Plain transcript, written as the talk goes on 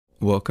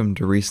Welcome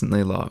to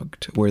Recently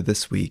Logged, where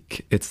this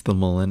week it's the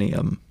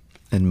millennium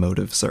and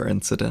motives are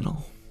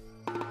incidental.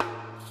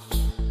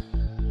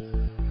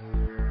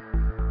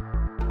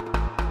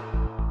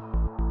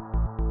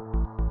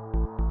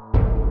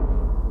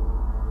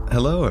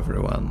 Hello,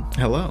 everyone.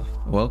 Hello.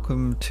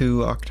 Welcome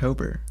to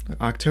October.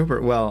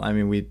 Well,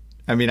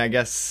 I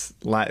guess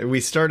we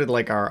started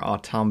like our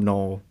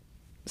autumnal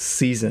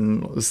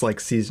season. It was like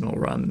seasonal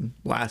run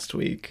last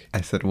week. I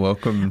said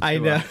welcome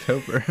to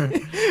October.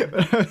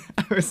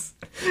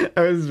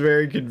 I was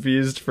very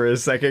confused for a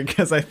second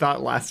because I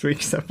thought last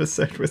week's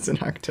episode was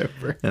in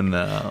October. And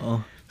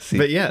now,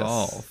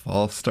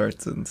 fall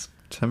starts in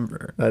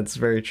September. That's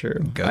very true.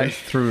 Goes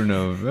through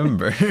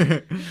November.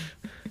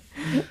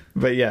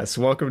 But yes,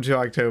 welcome to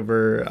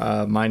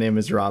October. My name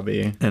is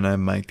Robbie. And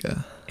I'm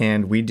Micah.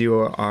 And we do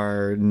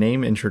our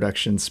name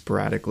introductions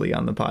sporadically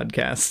on the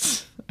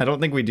podcast. I don't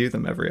think we do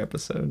them every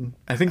episode.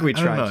 I think we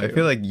try to. I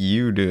feel like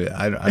you do it.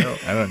 I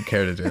don't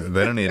care to do it.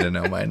 They don't need to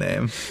know my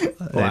name.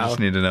 They just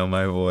need to know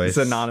my voice.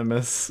 It's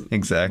anonymous.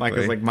 Exactly.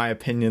 Micah's like, my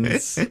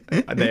opinions,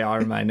 they are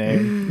my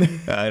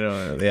name.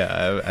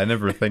 I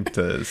never think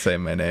to say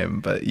my name,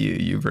 but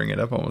you bring it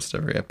up almost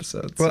every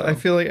episode. Well, so. I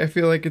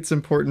feel like it's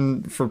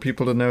important for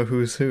people to know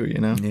who's who, you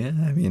know? Yeah,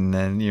 I mean,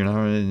 and you're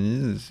not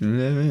in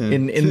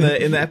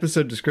the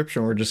episode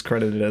description, we're just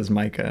credited as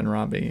Micah and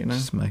Robbie, you know?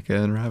 Just Micah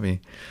and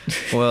Robbie.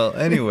 Well,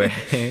 anyway,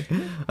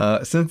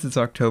 since it's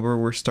October,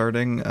 we're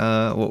starting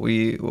what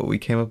we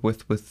came up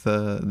with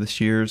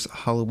this year's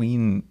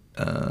Halloween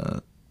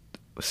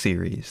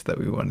series that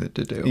we wanted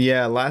to do.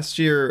 Yeah, last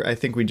year I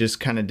think we just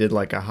kind of did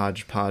like a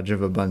hodgepodge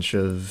of a bunch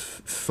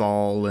of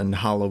fall and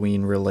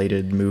Halloween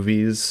related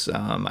movies.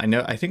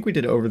 I think we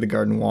did Over the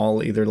Garden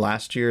Wall either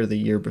last year or the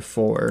year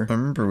before. I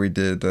remember we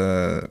did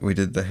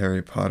the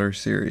Harry Potter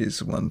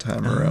series one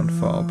time around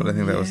fall, but I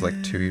think that was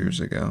like 2 years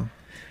ago.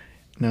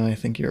 No, I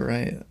think you're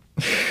right.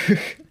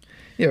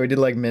 Yeah, we did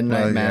like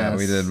Midnight Mass. Yeah,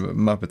 we did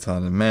Muppets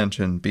Haunted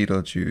Mansion,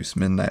 Beetlejuice,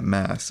 Midnight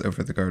Mass,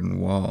 Over the Garden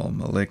Wall,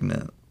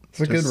 Malignant. It's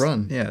a good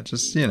run. Yeah,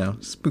 just,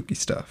 spooky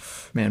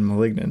stuff. Man,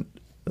 Malignant.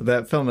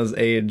 That film has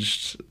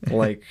aged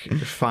like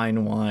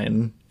fine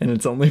wine, and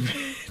it's only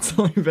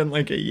been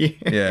like a year.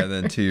 Yeah,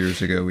 then 2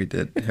 years ago we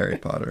did Harry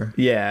Potter.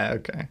 Yeah,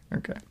 okay.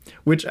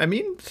 Which, I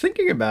mean,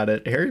 thinking about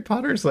it, Harry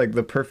Potter is like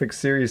the perfect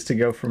series to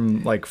go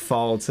from like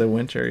fall to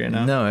winter, you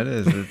know? No, it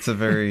is. It's a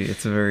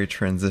very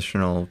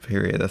transitional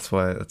period. That's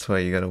why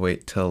you gotta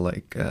wait till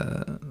that's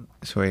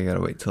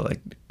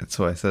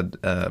why I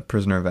said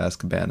Prisoner of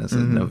Azkaban is a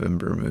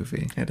November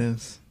movie. It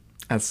is.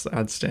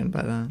 I'd stand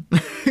by that.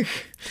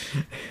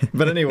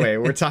 But anyway,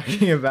 we're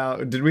talking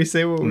about. Did we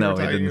say what we were talking about?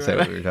 No, we didn't say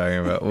what we were talking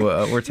about.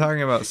 We're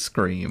talking about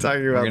Scream.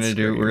 We're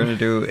gonna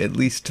do at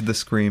least the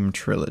Scream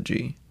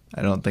trilogy.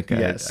 I don't think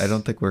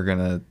we're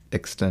gonna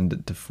extend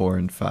it to 4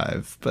 and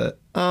 5, but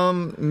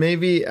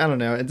maybe, I don't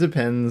know. It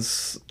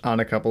depends on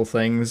a couple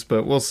things,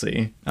 but we'll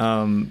see.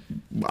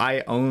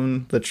 I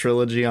own the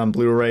trilogy on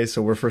Blu-ray,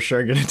 so we're for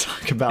sure gonna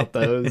talk about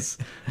those.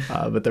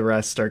 But the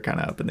rest are kind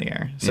of up in the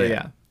air. So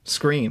yeah.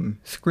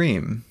 Scream.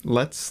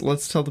 Let's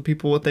tell the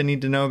people what they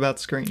need to know about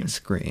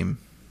Scream.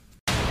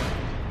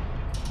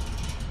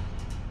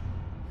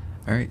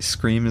 All right,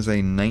 Scream is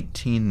a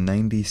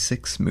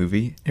 1996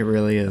 movie. It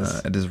really is.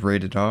 It is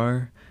rated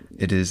R.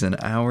 It is an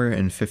hour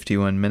and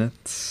 51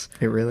 minutes.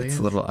 It really is.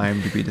 Its little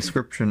IMDb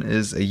description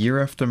is a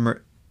year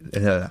after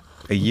the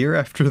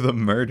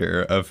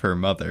murder of her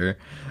mother,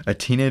 a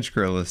teenage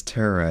girl is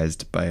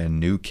terrorized by a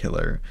new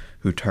killer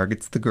who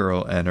targets the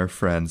girl and her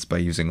friends by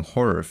using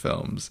horror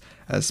films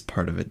as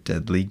part of a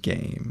deadly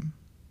game.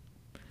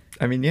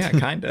 I mean, yeah,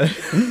 kind of.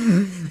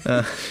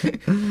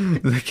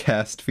 The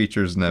cast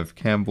features Neve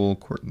Campbell,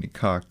 Courtney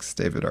Cox,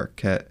 David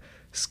Arquette,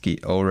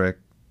 Skeet Ulrich,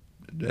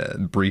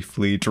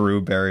 briefly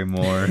Drew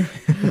Barrymore.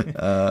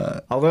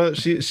 Although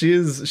she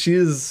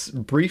is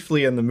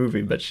briefly in the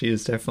movie, but she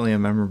is definitely a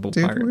memorable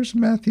part. Where's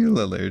Matthew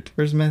Lillard?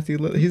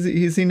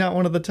 Is he not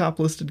one of the top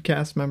listed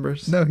cast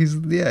members? No, he's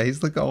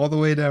like all the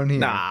way down here.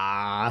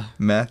 Nah.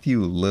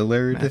 Matthew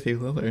Lillard.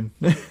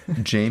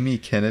 Jamie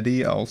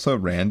Kennedy, also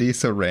Randy.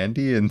 So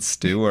Randy and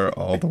Stu are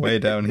all the way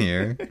down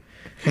here.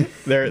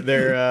 They're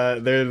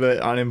the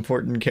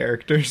unimportant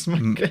characters.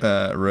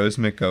 Rose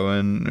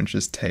McGowan, which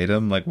is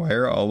Tatum. Like, why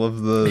are all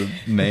of the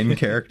main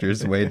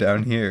characters way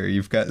down here?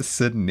 You've got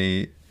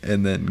Sydney,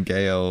 and then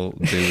Gail,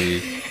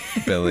 Dewey,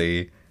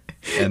 Billy,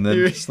 and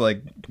then just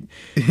like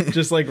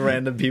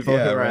random people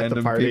who are at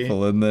the party.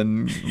 People, and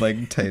then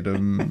like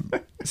Tatum,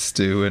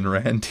 Stu, and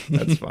Randy.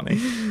 That's funny.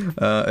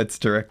 It's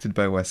directed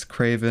by Wes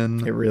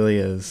Craven. It really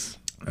is.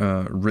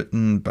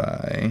 Written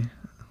by.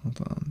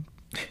 Hold on.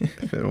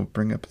 If it'll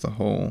bring up the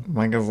whole.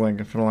 Michael's like,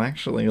 if it'll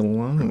actually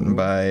load.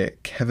 By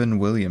Kevin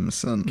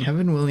Williamson.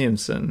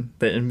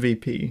 The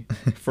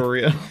MVP. For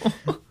real.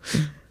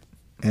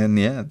 And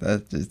yeah,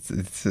 that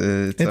it's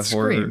a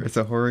horror. Scream. It's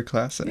a horror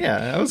classic.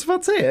 Yeah, I was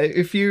about to say,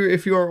 if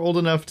you are old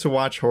enough to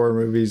watch horror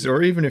movies,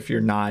 or even if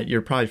you're not,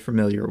 you're probably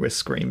familiar with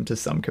Scream to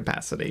some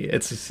capacity.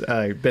 It's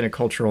been a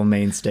cultural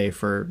mainstay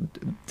for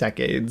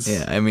decades.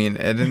 Yeah, I mean,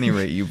 at any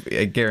rate,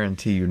 I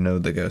guarantee you know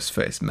the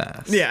Ghostface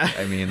mask. Yeah.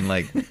 I mean,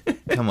 like,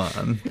 come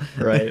on.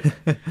 Right.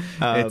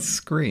 It's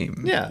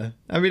Scream. Yeah.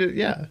 I mean,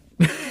 yeah.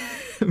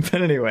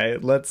 But anyway,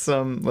 let's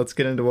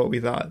get into what we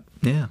thought.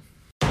 Yeah.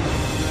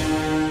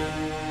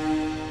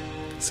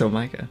 So,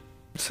 Micah.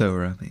 So,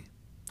 Robbie.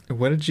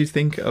 What did you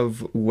think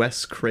of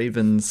Wes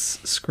Craven's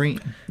Scream?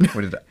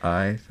 What did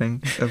I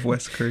think of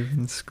Wes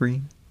Craven's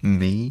Scream?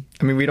 Me?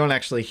 I mean, we don't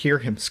actually hear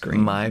him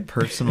scream. My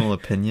personal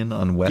opinion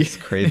on Wes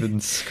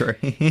Craven's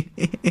Scream.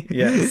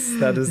 Yes,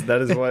 that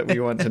is what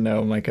we want to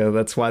know, Micah.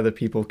 That's why the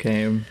people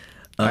came,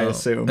 I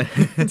assume.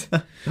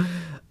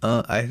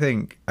 I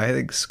think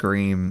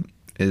Scream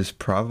is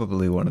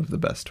probably one of the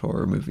best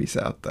horror movies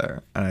out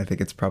there, and I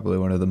think it's probably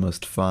one of the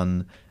most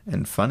fun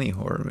and funny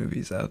horror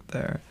movies out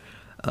there.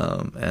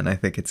 And I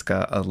think it's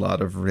got a lot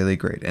of really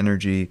great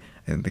energy,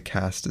 and the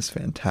cast is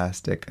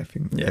fantastic. I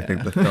think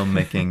the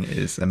filmmaking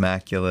is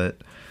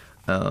immaculate.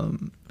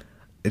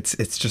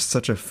 It's just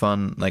such a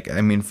fun, like,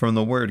 I mean, from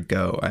the word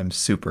go, I'm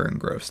super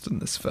engrossed in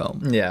this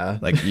film. Yeah.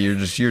 Like, you're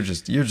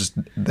just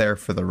there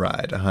for the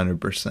ride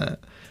 100%.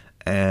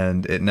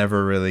 And it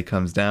never really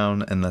comes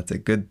down, and that's a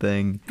good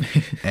thing.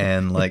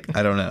 And, like,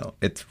 I don't know,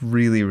 it's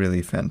really,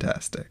 really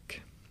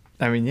fantastic.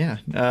 I mean, yeah.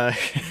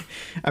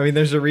 I mean,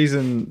 there's a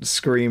reason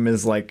Scream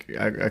is like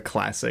a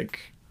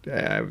classic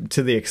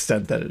to the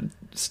extent that it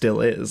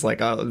still is.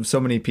 Like, so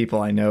many people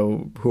I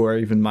know who are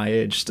even my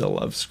age still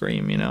love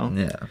Scream, you know?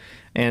 Yeah.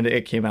 And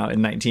it came out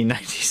in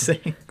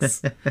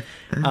 1996.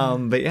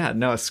 But yeah,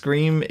 no,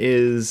 Scream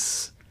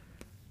is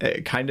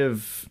kind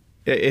of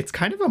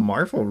a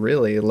marvel,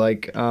 really.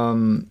 Like,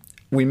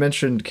 we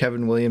mentioned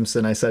Kevin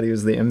Williamson. I said he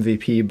was the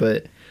MVP,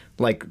 but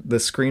like, the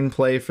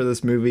screenplay for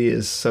this movie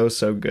is so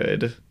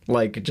good.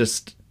 Like,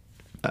 just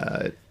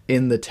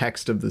in the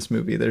text of this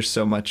movie, there's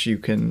so much you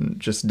can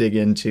just dig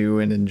into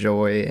and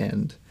enjoy,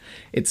 and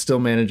it still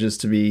manages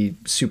to be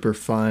super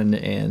fun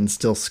and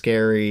still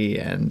scary,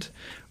 and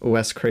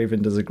Wes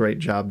Craven does a great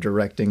job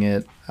directing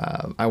it.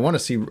 I want to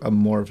see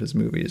more of his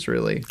movies,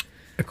 really.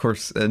 Of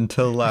course,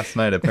 until last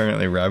night,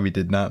 apparently Robbie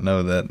did not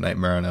know that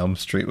Nightmare on Elm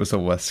Street was a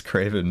Wes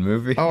Craven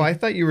movie. Oh, I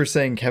thought you were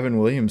saying Kevin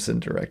Williamson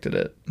directed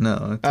it.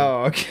 No.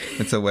 Okay.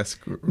 It's a Wes...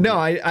 No,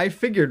 I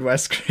figured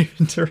Wes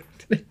Craven directed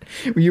it.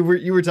 You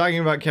were talking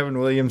about Kevin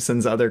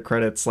Williamson's other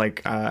credits,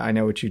 like I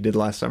Know What You Did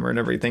Last Summer and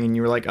everything, and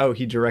you were like, oh,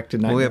 he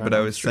directed Nightmare on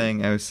Elm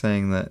Street. I was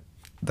saying that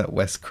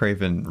Wes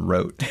Craven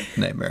wrote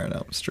Nightmare on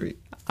Elm Street.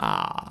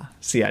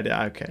 See,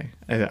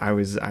 I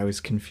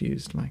was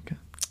confused, Micah.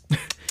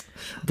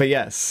 But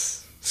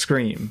yes,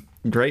 Scream,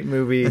 great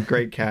movie,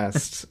 great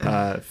cast,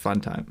 fun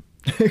time.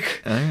 All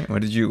right,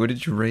 what did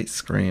you rate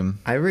Scream?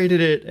 I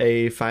rated it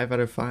a 5 out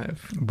of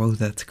 5. Whoa,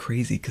 that's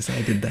crazy, because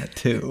I did that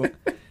too.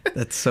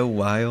 That's so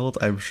wild.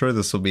 I'm sure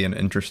this will be an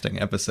interesting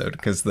episode,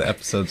 because the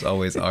episodes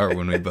always are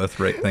when we both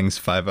rate things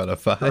 5 out of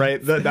 5.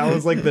 Right. That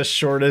was like the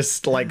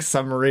shortest like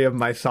summary of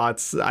my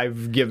thoughts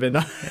I've given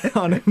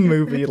on a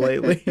movie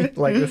lately,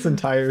 like this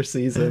entire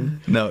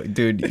season. No,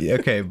 dude.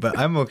 Okay, but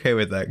I'm okay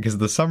with that, because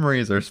the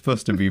summaries are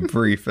supposed to be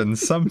brief, and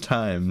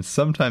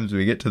sometimes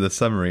we get to the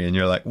summary and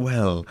you're like,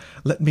 well,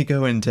 let me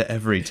go into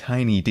every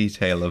tiny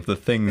detail of the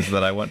things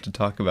that I want to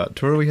talk about,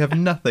 to where we have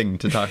nothing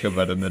to talk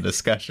about in the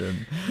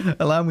discussion.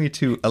 Allow me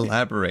to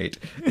elaborate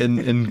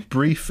in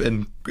brief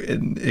and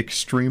in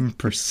extreme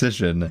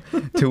precision,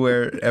 to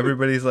where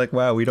everybody's like,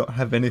 wow, we don't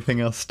have anything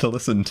else to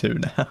listen to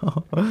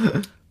now.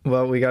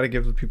 Well, we got to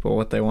give the people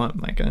what they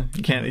want, Micah.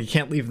 You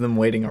can't leave them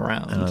waiting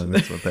around. Oh,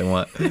 that's what they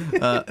want.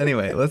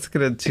 Anyway, let's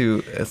get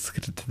into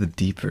the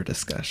deeper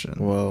discussion.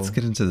 Whoa. Let's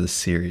get into the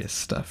serious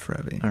stuff,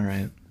 Robbie. All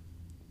right.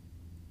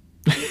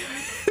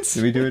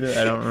 Did we do it?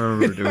 I don't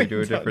remember. Did we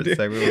do a different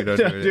segment? We don't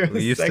do it.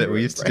 We used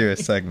to do a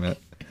segment.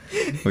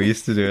 We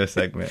used to do a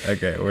segment.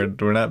 Okay,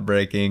 we're not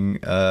breaking.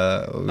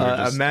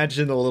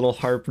 Imagine a little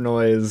harp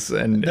noise,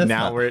 and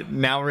now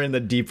we're in the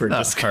deeper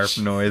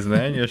discussion. Harp noise,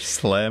 man. You're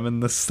slamming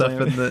the stuff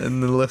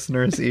in the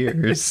listeners'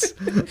 ears.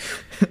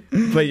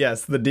 But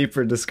yes, the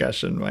deeper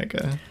discussion,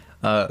 Micah.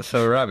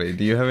 So Robbie,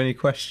 do you have any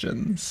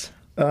questions?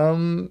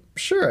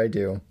 Sure, I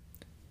do.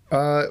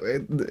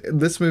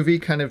 This movie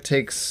kind of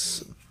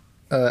takes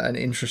an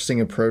interesting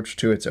approach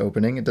to its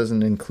opening. It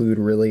doesn't include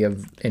really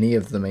any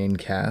of the main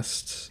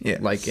cast,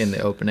 like in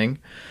the opening.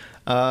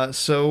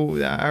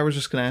 So I was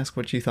just going to ask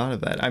what you thought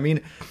of that. I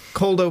mean,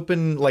 cold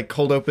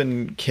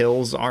open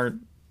kills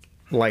aren't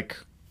like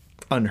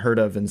unheard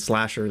of in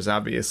slashers,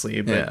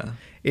 obviously, but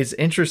it's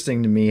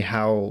interesting to me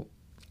how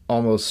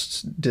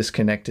almost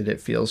disconnected it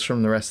feels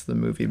from the rest of the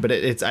movie. But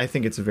I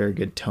think it's a very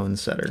good tone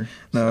setter.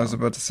 No, I was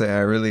about to say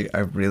I really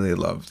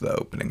loved the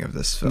opening of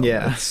this film.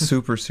 Yeah, it's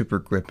super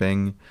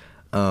gripping.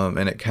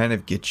 And it kind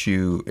of gets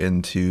you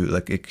into,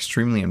 like,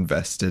 extremely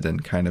invested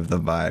in kind of the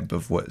vibe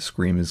of what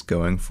Scream is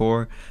going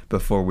for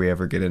before we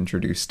ever get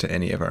introduced to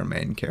any of our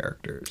main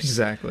characters.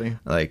 Exactly.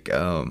 Like,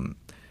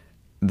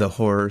 the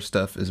horror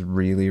stuff is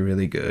really,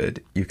 really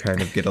good. You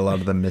kind of get a lot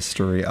of the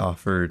mystery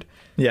offered.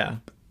 Yeah.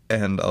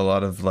 And a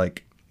lot of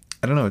like,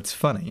 I don't know, it's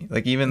funny.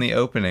 Like even the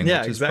opening, Yeah,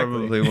 which is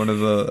exactly. probably one of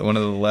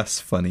the less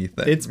funny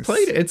things.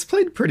 It's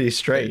played pretty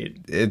straight.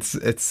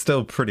 It's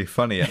still pretty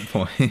funny at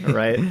point.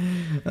 Right.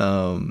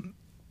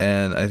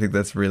 And I think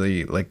that's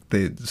really like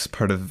it's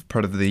part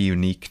of the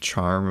unique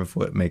charm of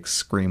what makes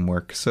Scream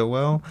work so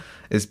well,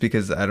 is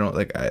because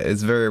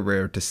it's very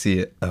rare to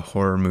see a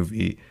horror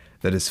movie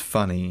that is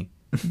funny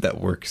that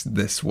works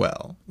this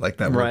well. Like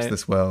that works Right.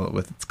 this well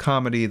with its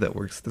comedy, that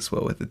works this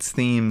well with its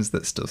themes,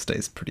 that still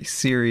stays pretty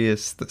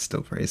serious, that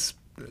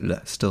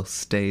still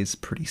stays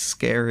pretty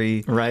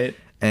scary. Right.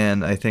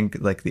 And I think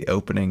like the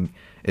opening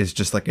is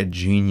just like a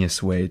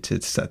genius way to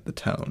set the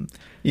tone.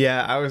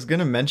 Yeah, I was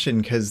gonna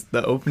mention, because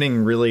the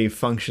opening really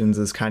functions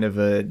as kind of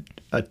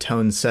a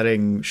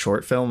tone-setting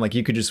short film. Like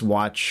you could just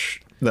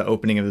watch the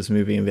opening of this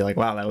movie and be like,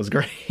 "Wow, that was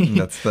great."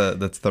 That's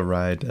the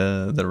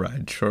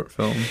ride short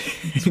film.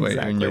 It's when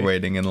you're Exactly.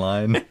 waiting in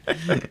line.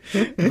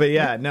 But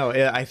yeah, no,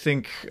 I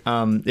think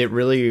it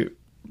really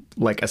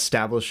like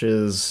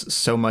establishes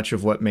so much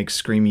of what makes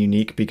Scream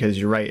unique, because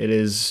you're right, it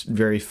is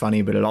very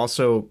funny, but it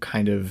also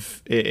kind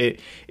of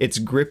it's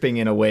gripping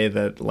in a way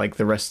that like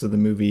the rest of the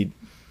movie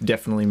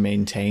definitely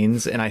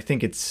maintains. And I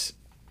think it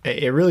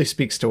really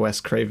speaks to Wes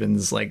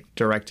Craven's like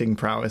directing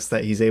prowess,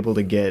 that he's able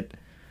to get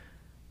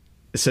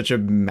such a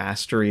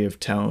mastery of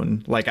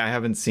tone. Like I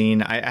haven't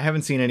seen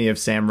any of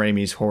Sam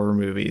Raimi's horror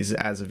movies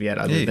as of yet,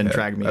 other than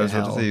Drag Me to I was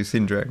Hell. about to say you've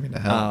seen Drag Me to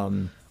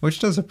Hell, which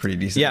does a pretty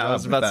decent job. I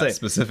was about with to that say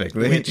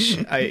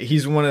specifically.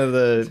 He's one of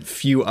the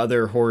few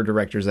other horror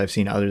directors I've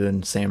seen other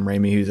than Sam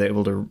Raimi who's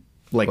able to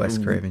like Wes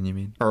Craven, you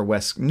mean? Or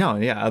Wes? No,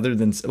 yeah, other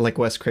than like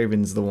Wes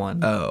Craven's the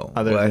one. Oh,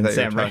 other well, than I thought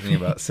Sam you were talking Raimi.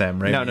 about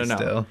Sam Raimi. No.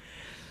 Still.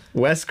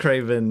 Wes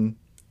Craven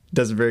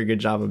does a very good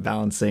job of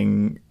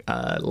balancing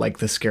like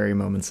the scary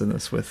moments in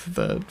this with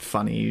the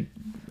funny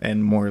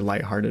and more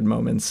lighthearted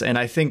moments. And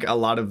I think a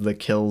lot of the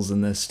kills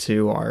in this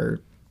too are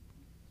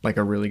like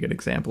a really good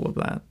example of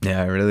that.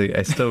 Yeah,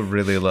 I still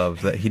really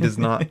love that he does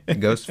not,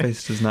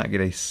 Ghostface does not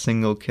get a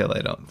single kill,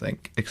 I don't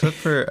think. Except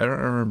for, I don't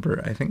remember,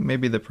 I think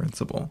maybe the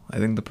principal. I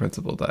think the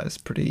principal dies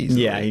pretty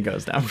easily. Yeah, he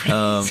goes down pretty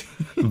easy.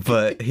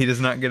 But he does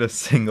not get a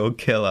single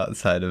kill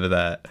outside of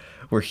that,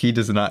 where he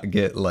does not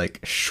get like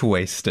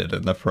shwasted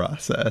in the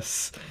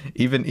process.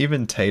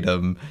 Even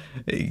Tatum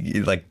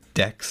like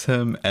decks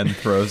him and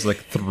throws like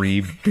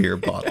 3 beer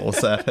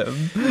bottles at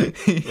him. Right.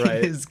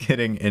 He is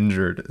getting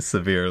injured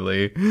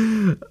severely.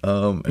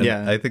 And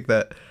Yeah. I think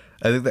that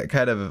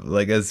kind of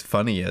like, as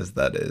funny as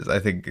that is, I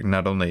think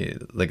not only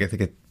like, I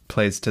think it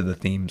plays to the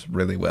themes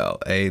really well.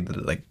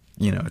 That, like,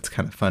 you know, it's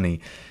kind of funny,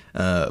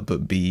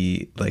 but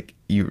B, like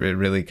it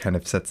really kind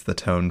of sets the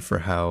tone for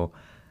how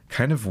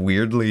kind of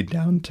weirdly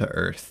down to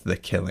earth the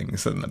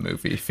killings in the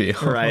movie feel.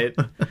 Right.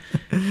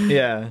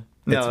 Yeah.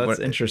 No, that's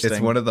It's interesting. It's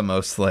one of the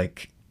most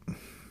like,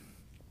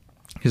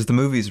 because the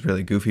movie's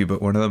really goofy, but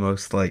one of the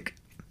most like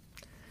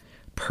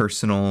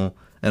personal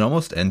and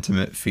almost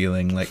intimate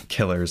feeling like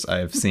killers I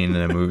have seen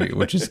in a movie,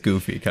 which is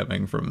goofy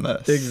coming from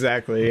this.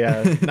 Exactly.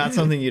 Yeah. Not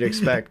something you'd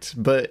expect,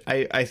 but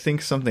I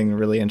think something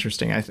really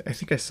interesting. I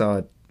think I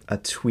saw a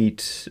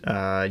tweet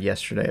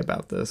yesterday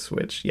about this,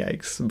 which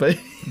yikes, but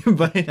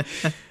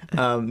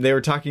they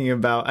were talking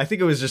about, I think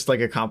it was just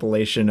like a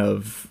compilation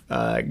of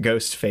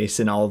Ghostface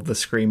in all of the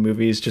Scream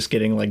movies just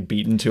getting like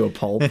beaten to a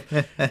pulp.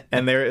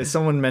 And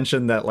someone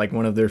mentioned that like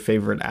one of their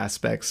favorite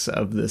aspects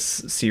of this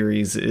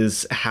series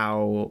is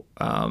how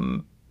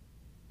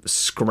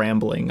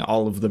scrambling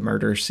all of the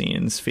murder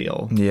scenes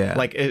feel. Yeah.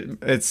 Like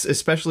it's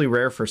especially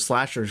rare for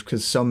slashers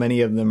because so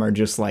many of them are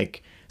just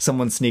like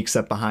someone sneaks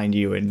up behind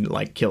you and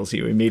like kills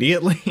you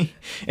immediately.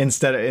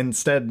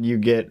 Instead you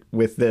get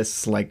with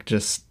this like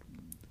just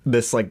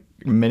this like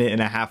minute and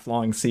a half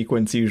long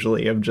sequence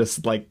usually of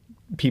just like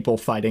people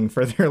fighting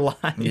for their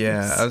lives.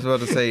 Yeah, I was about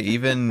to say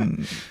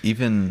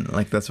even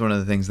like that's one of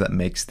the things that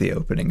makes the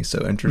opening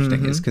so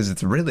interesting is because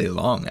it's really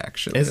long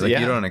actually.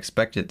 You don't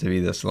expect it to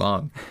be this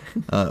long,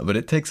 but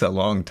it takes a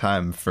long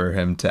time for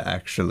him to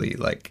actually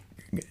like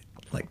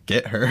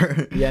get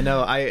her. Yeah,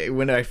 no,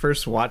 when I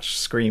first watched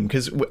Scream,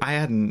 because I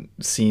hadn't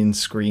seen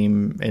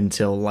Scream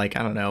until like,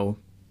 I don't know,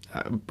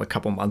 a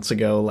couple months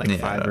ago, like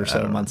 5 or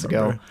so months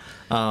ago.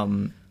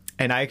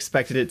 And I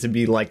expected it to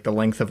be like the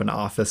length of an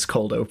Office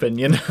cold open,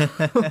 you know?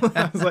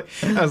 I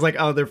was like,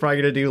 oh, they're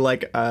probably gonna do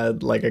like a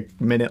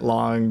 2-minute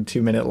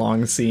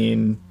long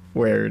scene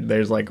where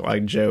there's like a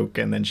joke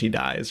and then she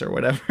dies or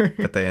whatever.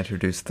 But they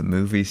introduced the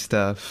movie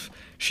stuff.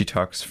 She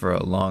talks for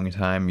a long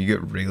time. You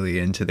get really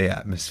into the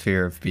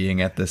atmosphere of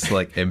being at this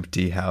like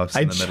empty house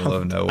in the middle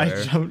of nowhere.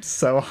 I jumped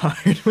so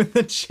hard when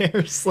the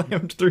chair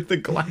slammed through the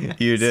glass.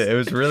 You did. It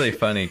was really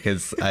funny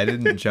because I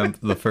didn't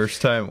jump the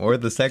first time or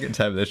the second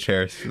time the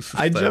chair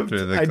slammed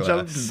through the glass. I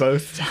jumped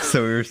both times.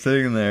 So we were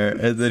sitting there,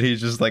 and then he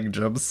just like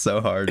jumps so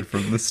hard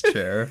from this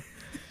chair.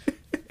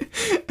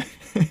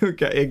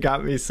 It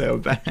got me so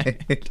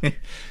bad.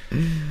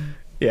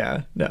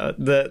 Yeah, no,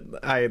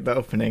 the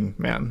opening,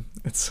 man,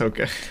 it's so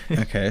good.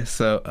 Okay,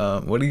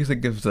 so what do you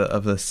think of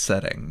the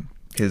setting?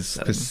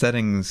 because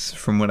settings,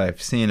 from what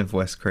I've seen of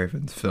Wes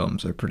Craven's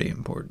films, are pretty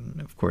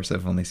important. Of course,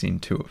 I've only seen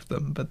 2 of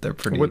them, but they're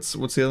pretty. What's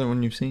the other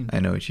one you've seen? I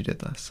Know What You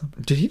Did Last Summer.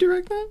 Did he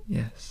direct that?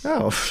 Yes.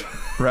 Oh,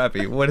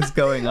 Robbie, what is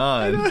going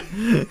on?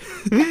 I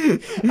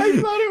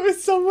thought it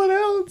was someone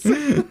else.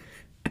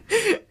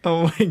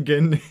 Oh my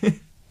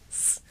goodness.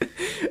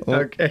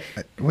 Okay.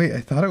 Wait, I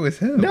thought it was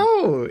him.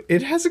 No,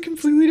 it has a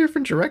completely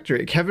different director.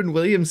 Kevin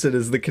Williamson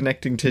is the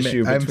connecting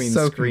tissue between I'm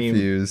so Scream.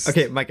 confused.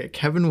 Okay, Micah,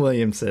 Kevin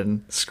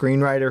Williamson,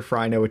 screenwriter for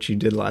I Know What You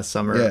Did Last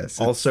Summer, Yes,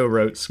 also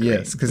wrote Scream.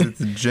 Yes, because it's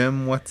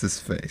Jim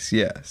What's-His-Face.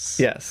 Yes.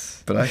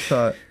 Yes. But I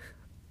thought...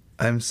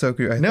 I'm so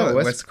curious. I thought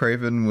Wes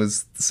Craven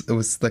was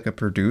like a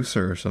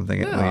producer or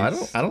something. No, at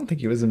least. I don't think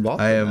he was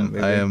involved. I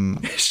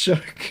am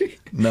shook.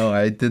 No,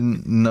 I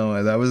didn't.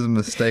 No, that was a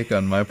mistake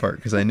on my part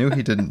because I knew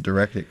he didn't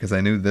direct it because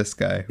I knew this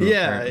guy who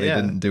apparently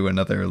didn't do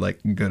another like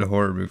good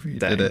horror movie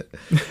did it.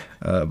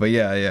 But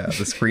yeah,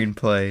 the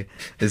screenplay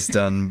is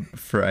done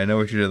for I Know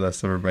What You Did Last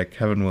Summer by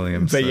Kevin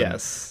Williamson. But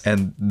yes,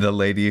 and the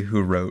lady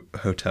who wrote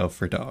Hotel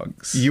for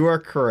Dogs. You are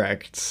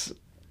correct.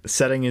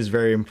 Setting is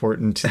very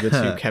important to the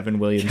 2 Kevin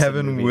Williamson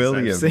Kevin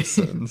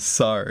Williamson.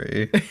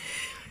 Sorry.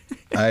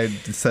 I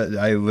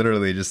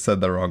literally just said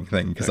the wrong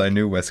thing because I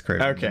knew Wes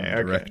Craven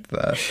didn't direct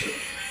that.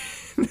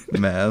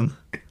 Man.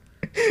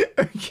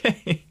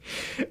 Okay.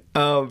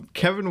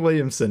 Kevin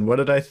Williamson, what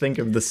did I think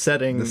of the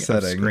setting of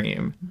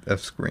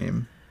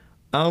Scream?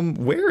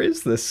 Where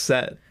is this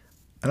set?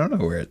 I don't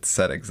know where it's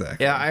set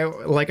exactly. Yeah,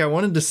 I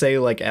wanted to say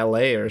like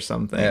LA or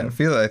something. Yeah,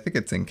 I think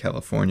it's in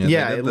California.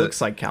 Yeah, it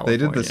looks like California.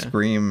 They did the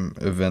Scream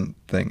event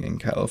thing in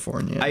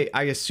California.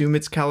 I assume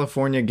it's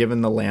California given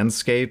the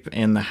landscape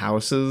and the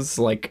houses,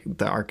 like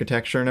the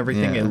architecture and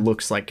everything. Yeah. It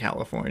looks like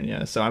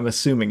California. So I'm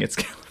assuming it's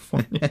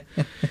California.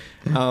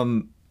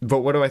 But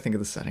what do I think of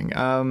the setting?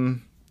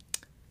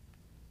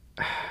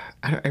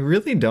 I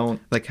really don't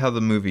like how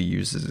the movie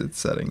uses its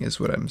setting is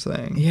what I'm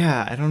saying.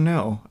 Yeah, I don't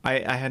know.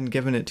 I hadn't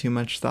given it too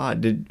much thought.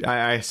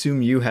 I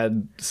assume you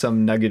had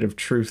some nugget of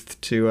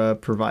truth to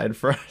provide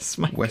for us,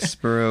 Mike?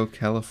 Westboro,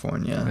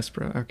 California.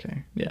 Westboro,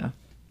 okay. Yeah.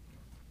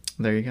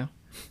 There you go.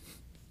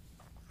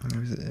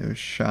 It was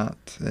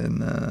shot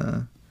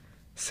in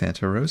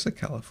Santa Rosa,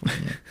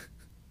 California.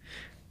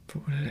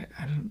 But what did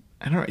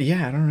I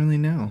don't really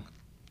know.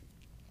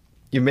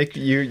 You make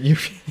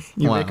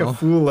make a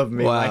fool of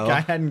me. Wow. Like I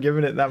hadn't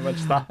given it that much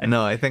thought.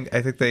 No, I think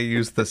they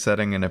use the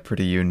setting in a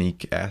pretty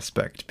unique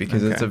aspect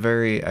because it's a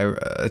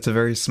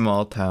very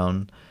small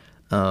town,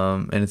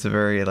 and it's a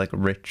very like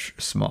rich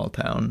small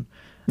town.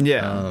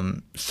 Yeah.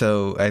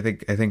 So I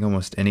think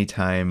almost any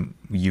time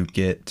you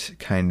get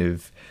kind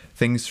of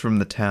things from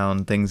the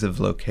town, things of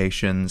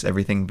locations,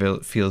 everything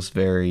feels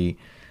very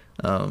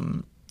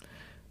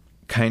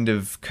kind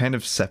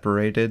of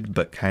separated,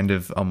 but kind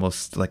of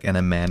almost like in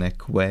a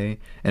manic way.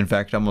 In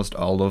fact, almost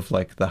all of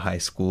like the high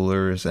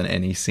schoolers and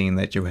any scene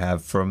that you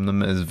have from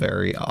them is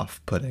very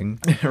off-putting.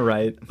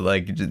 Right.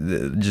 Like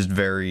just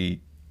very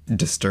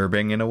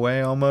disturbing in a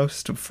way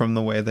almost from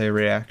the way they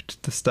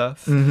react to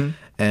stuff. Mm-hmm.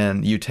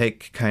 And you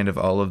take kind of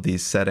all of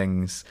these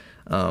settings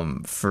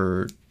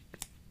for...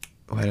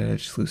 Why did I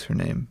just lose her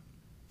name?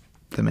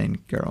 The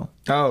main girl.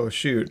 Oh,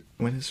 shoot.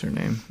 What is her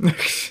name?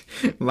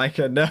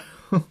 Micah, no.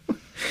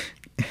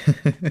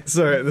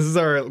 Sorry, this is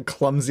our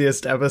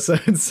clumsiest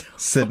episode.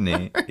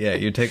 Sydney. Yeah,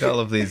 you take all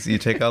of these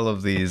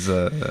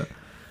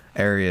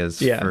areas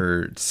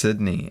for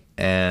Sydney,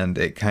 and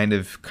it kind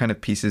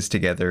of pieces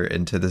together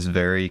into this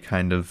very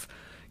kind of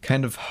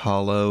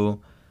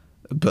hollow,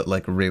 but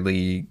like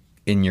really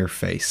in your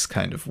face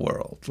kind of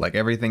world. Like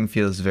everything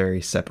feels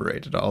very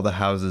separated. All the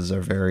houses are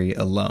very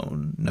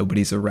alone.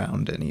 Nobody's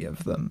around any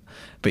of them.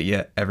 But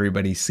yet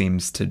everybody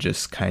seems to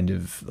just kind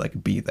of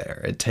like be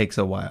there. It takes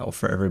a while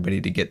for everybody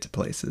to get to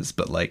places,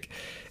 but like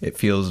it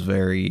feels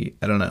very,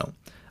 I don't know,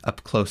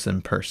 up close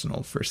and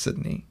personal for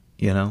Sydney,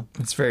 you know?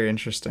 It's very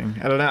interesting.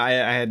 I don't know. I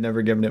had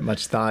never given it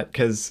much thought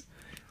because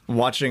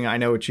watching I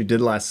Know What You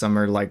Did Last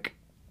Summer, like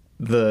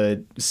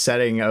the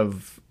setting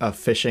of a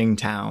fishing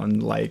town,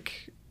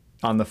 like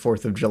on the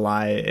 4th of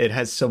July, it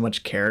has so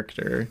much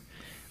character.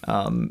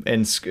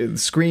 And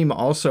Scream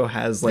also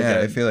has like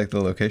I feel like the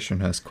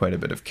location has quite a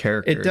bit of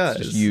character. It does,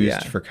 it's just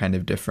used for kind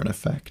of different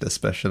effect,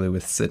 especially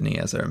with Sydney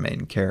as our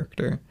main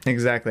character.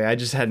 Exactly. I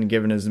just hadn't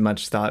given as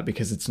much thought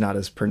because it's not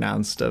as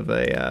pronounced of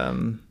a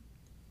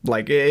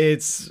like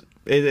it's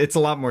a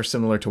lot more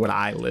similar to what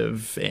I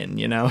live in,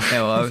 you know.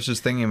 Yeah, well, I was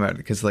just thinking about it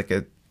because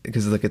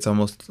it's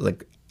almost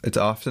like it's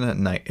often at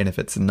night, and if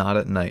it's not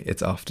at night,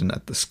 it's often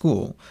at the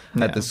school.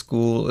 Yeah. At the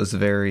school is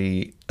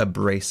very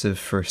abrasive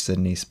for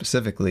Sydney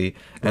specifically,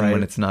 and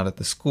when it's not at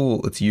the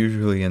school, it's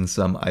usually in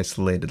some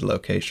isolated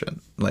location.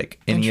 Like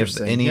any of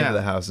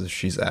the houses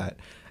she's at,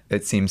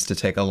 it seems to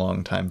take a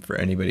long time for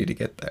anybody to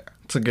get there.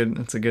 It's a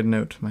good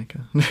note,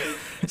 Micah.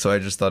 So I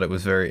just thought it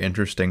was very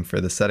interesting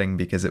for the setting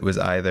because it was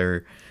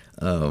either,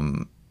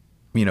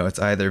 it's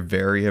either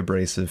very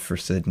abrasive for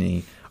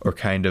Sydney or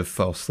kind of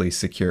falsely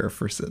secure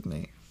for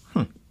Sydney.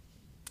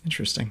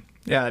 Interesting.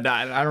 Yeah,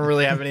 I don't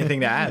really have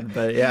anything to add,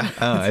 but yeah.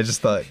 I just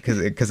thought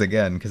because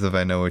if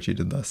I Know What You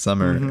Did Last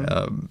Summer,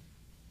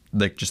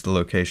 like just the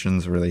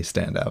locations really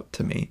stand out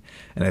to me,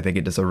 and I think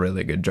it does a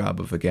really good job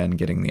of again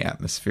getting the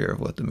atmosphere of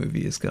what the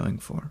movie is going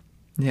for.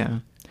 Yeah.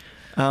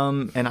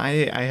 And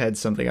I had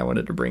something I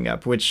wanted to bring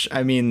up, which,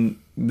 I mean,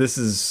 this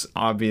is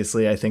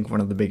obviously, I think, one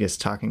of the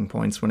biggest talking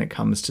points when it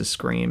comes to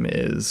Scream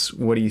is,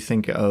 what do you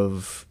think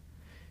of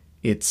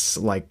its,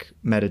 like,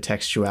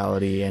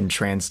 metatextuality and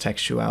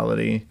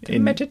transtextuality?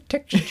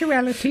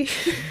 Metatextuality.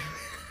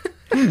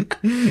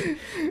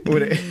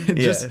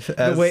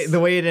 The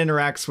way it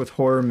interacts with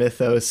horror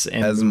mythos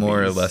and as movies,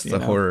 more or less the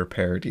horror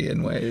parody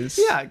in ways.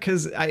 Yeah,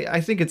 because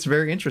I think it's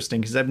very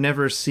interesting, because I've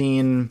never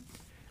seen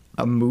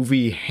a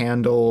movie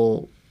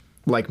handle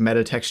like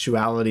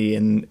metatextuality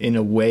in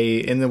the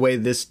way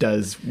this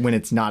does when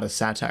it's not a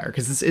satire,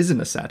 because this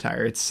isn't a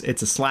satire, it's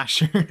a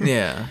slasher.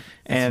 Yeah.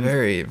 And it's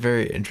very,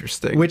 very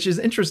interesting. Which is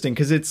interesting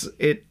because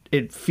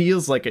it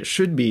feels like it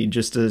should be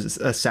just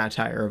a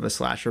satire of a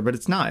slasher, but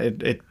it's not.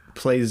 It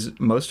plays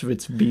most of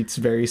its beats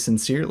very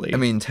sincerely. I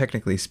mean,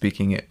 technically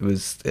speaking, it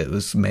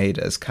was made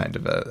as kind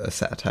of a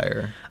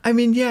satire. I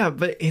mean, yeah,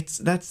 but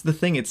that's the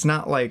thing. It's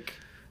not like,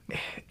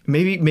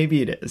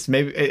 maybe it is.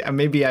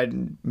 Maybe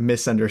I'm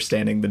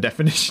misunderstanding the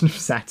definition of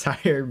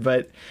satire,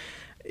 but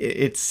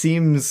it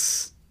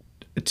seems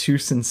too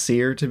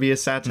sincere to be a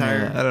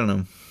satire. Yeah, I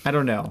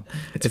don't know.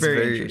 It's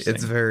very interesting.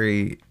 It's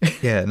very,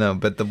 yeah, no,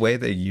 but the way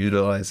they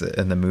utilize it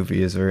in the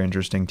movie is very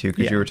interesting too,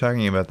 because you were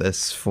talking about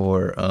this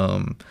for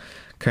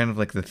kind of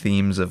like the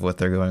themes of what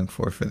they're going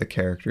for the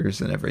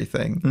characters and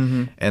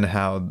everything, and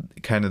how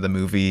kind of the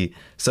movie,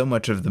 so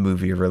much of the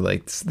movie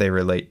they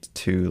relate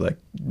to like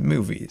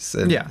movies,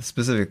 and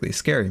specifically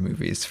scary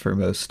movies for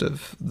most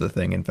of the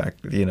thing. In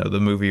fact, the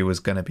movie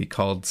was going to be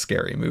called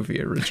Scary Movie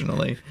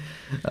originally.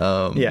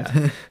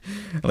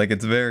 Like,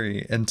 it's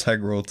very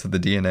integral to the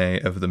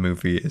DNA of the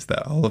movie is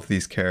that all of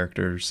these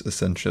characters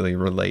essentially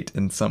relate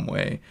in some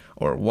way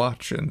or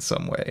watch in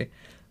some way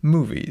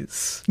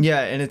movies.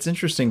 Yeah, and it's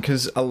interesting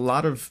because a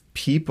lot of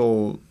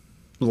people,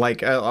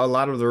 like a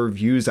lot of the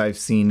reviews I've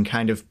seen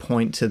kind of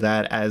point to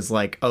that as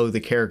like, oh,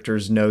 the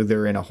characters know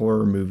they're in a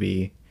horror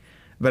movie.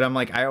 But I'm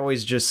like, I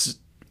always just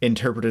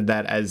interpreted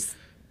that as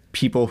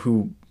people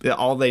who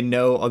all they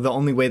know, the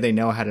only way they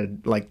know how to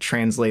like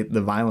translate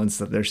the violence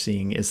that they're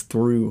seeing is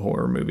through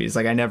horror movies.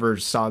 Like, I never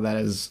saw that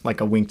as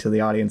like a wink to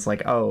the audience,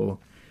 like, oh,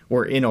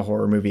 we're in a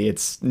horror movie.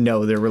 It's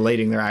no, they're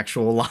relating their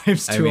actual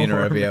lives to a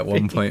horror movie. At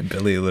one point,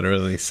 Billy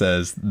literally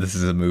says, "This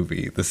is a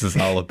movie. This is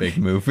all a big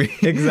movie."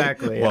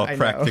 Exactly. While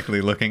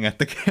practically looking at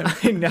the camera.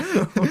 I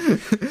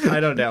know. I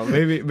don't know.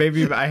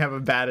 Maybe I have a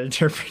bad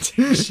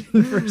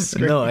interpretation for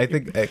Scream. No, I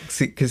think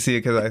because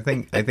I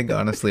think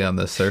honestly, on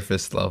the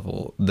surface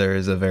level, there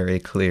is a very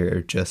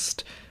clear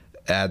just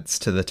adds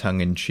to the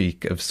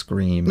tongue-in-cheek of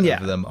Scream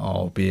of them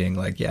all being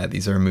like, yeah,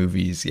 these are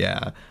movies,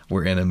 yeah,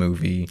 we're in a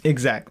movie.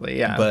 Exactly,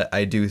 yeah. But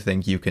I do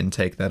think you can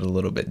take that a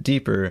little bit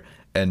deeper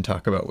and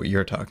talk about what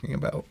you're talking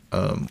about,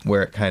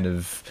 where it kind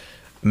of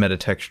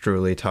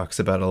metatextually talks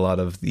about a lot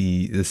of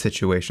the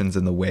situations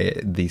and the way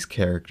these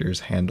characters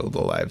handle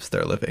the lives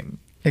they're living.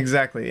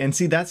 Exactly. And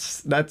see,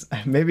 that's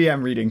maybe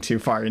I'm reading too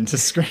far into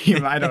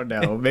Scream. I don't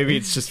know. Maybe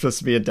it's just supposed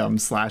to be a dumb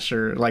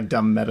slasher, like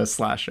dumb meta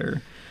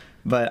slasher.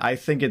 But I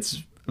think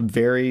it's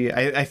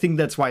I think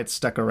that's why it's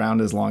stuck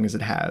around as long as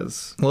it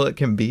has. Well, it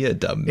can be a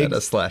dumb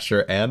meta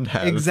slasher and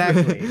have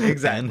exactly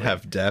and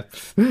have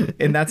depth,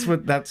 and that's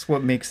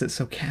what makes it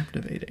so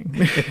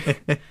captivating.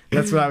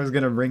 That's what I was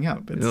going to bring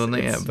up.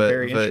 It's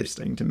very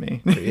interesting to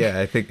me. Yeah,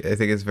 I think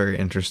it's very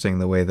interesting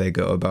the way they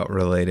go about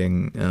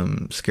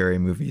relating scary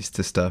movies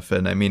to stuff,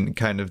 and I mean,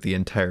 kind of the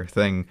entire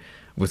thing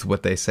with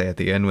what they say at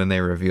the end when they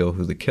reveal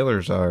who the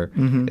killers are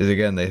is,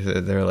 again,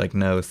 they're like,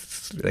 no,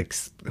 like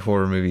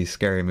horror movies,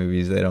 scary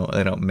movies, they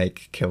don't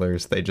make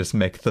killers, they just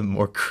make them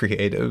more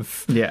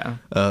creative. Yeah.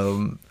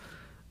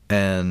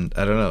 And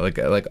I don't know,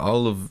 like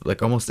all of,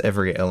 like, almost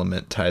every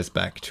element ties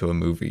back to a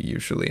movie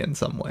usually in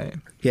some way.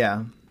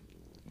 Yeah.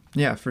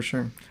 Yeah, for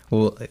sure.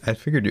 Well, I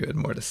figured you had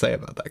more to say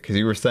about that because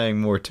you were saying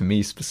more to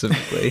me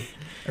specifically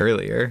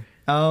earlier.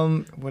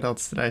 What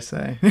else did I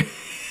say?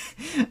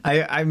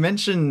 I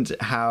mentioned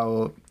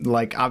how,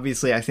 like,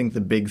 obviously I think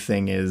the big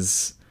thing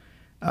is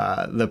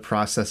the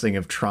processing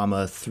of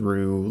trauma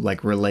through,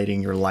 like,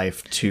 relating your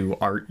life to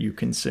art you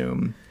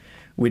consume,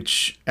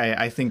 which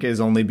I think is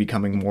only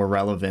becoming more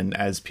relevant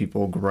as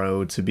people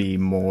grow to be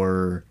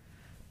more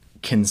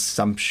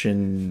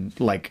consumption.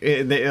 Like,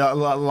 a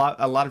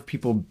lot of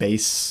people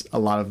base a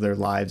lot of their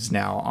lives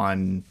now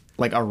on,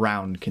 like,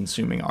 around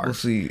consuming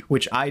art,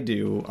 which I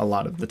do a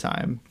lot of the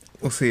time.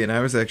 Well, see, and I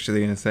was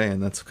actually going to say,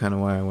 and that's kind of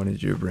why I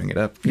wanted you to bring it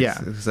up.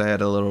 Because I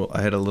had a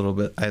little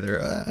bit,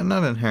 either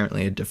not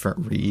inherently a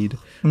different read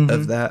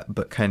of that,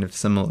 but kind of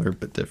similar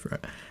but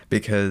different.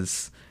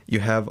 Because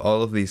you have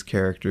all of these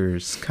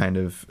characters kind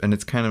of, and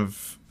it's kind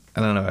of, I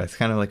don't know, it's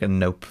kind of like a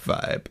Nope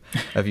vibe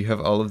of you have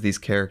all of these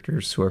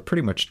characters who are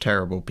pretty much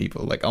terrible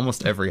people. Like,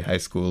 almost every high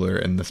schooler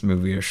in this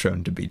movie is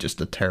shown to be just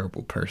a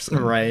terrible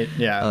person. Right,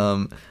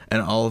 yeah.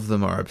 And all of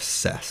them are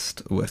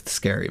obsessed with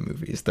scary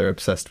movies. They're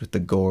obsessed with the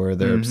gore.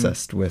 They're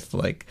obsessed with,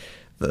 like,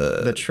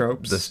 the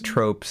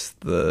tropes,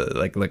 the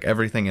like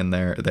everything in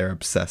there they're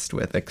obsessed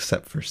with,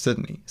 except for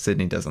Sydney.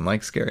 Sydney doesn't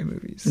like scary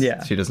movies.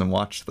 Yeah, she doesn't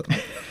watch them.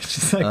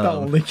 She's like the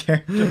only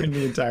character in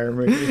the entire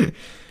movie.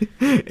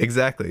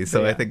 Exactly.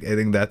 So yeah. I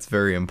think that's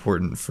very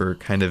important for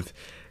kind of,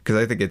 because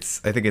I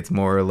think it's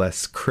more or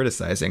less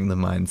criticizing the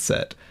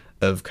mindset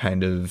of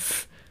kind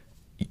of,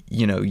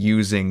 you know,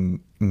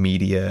 using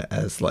media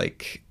as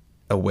like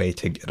a way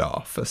to get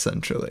off,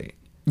 essentially.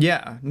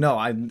 Yeah, no,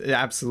 I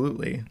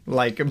absolutely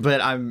like,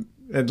 but I'm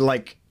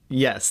like,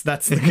 yes,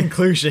 that's the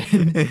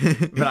conclusion.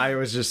 But I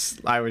was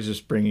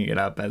just bringing it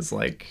up as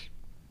like,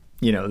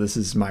 you know, this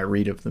is my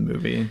read of the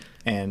movie,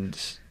 and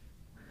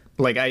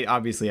like I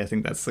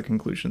think that's the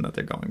conclusion that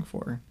they're going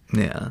for.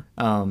 Yeah.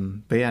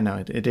 But yeah, no,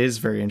 it is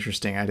very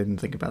interesting. I didn't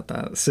think about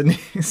that. Sydney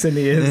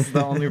is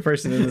the only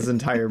person in this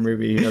entire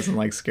movie who doesn't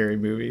like scary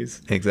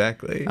movies.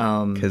 Exactly.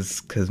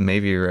 Because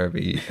maybe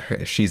Ravi,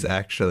 she's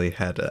actually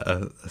had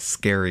a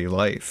scary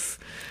life,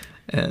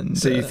 and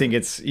so you think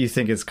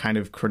it's kind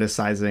of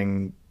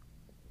criticizing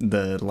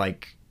the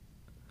like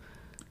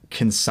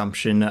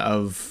consumption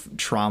of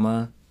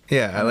trauma.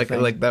 Yeah,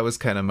 like that was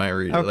kind of my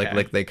read. Okay.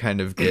 Like they kind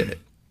of get,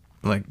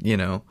 like, you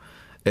know,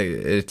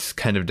 it's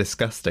kind of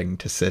disgusting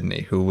to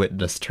Sydney, who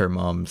witnessed her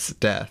mom's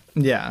death.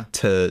 Yeah.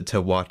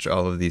 To watch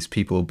all of these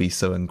people be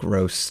so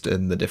engrossed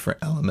in the different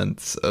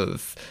elements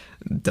of,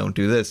 don't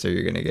do this or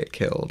you're gonna get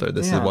killed, or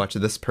this is, watch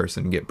this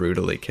person get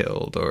brutally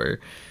killed,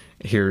 or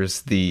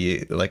here's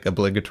the like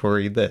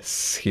obligatory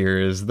this, here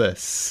is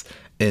this,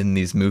 in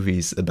these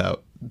movies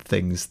about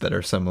things that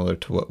are similar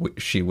to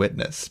what she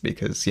witnessed,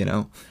 because, you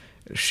know,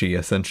 she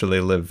essentially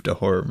lived a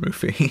horror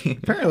movie.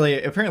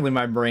 apparently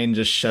my brain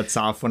just shuts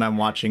off when I'm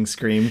watching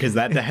Scream, because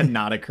that had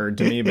not occurred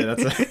to me, but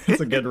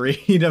that's a good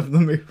read of the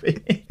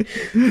movie.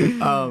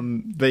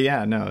 But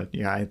yeah, no,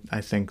 yeah,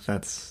 I think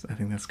that's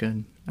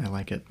good. I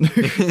like it.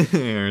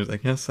 I was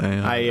like, yes,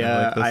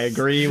 I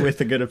agree with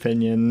the good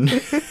opinion.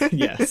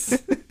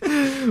 Yes.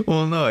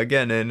 Well, no,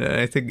 again, and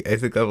I think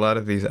a lot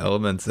of these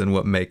elements, and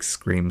what makes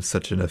Scream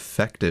such an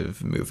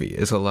effective movie,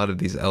 is a lot of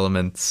these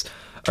elements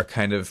are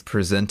kind of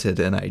presented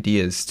in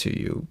ideas to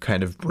you,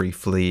 kind of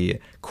briefly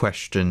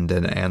questioned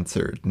and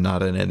answered,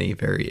 not in any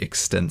very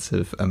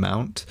extensive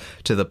amount,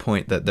 to the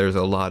point that there's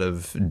a lot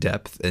of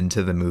depth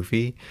into the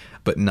movie,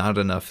 but not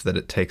enough that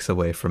it takes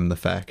away from the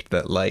fact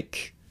that,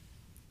 like,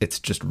 it's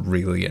just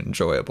really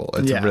enjoyable.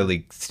 It's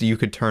really, you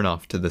could turn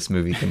off to this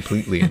movie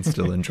completely and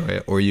still enjoy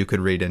it, or you could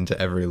read into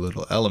every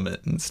little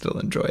element and still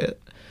enjoy it.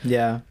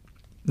 Yeah.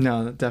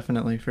 No,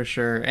 definitely, for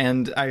sure.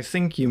 And I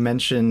think you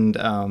mentioned,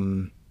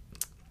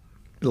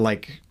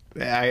 like,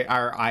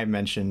 I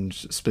mentioned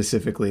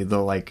specifically the,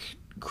 like,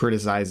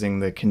 criticizing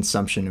the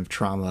consumption of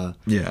trauma.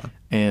 Yeah.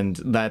 And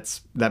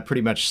that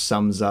pretty much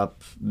sums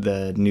up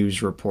the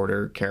news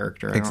reporter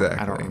character. Exactly.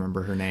 I don't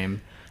remember her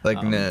name. Like,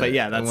 but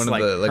yeah, that's one of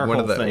like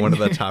the one of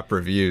the top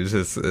reviews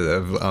is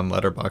on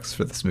Letterboxd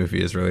for this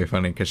movie is really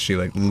funny, because she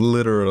like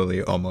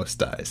literally almost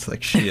dies.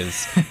 Like, she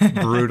is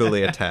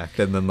brutally attacked,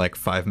 and then like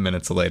 5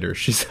 minutes later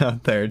she's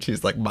out there and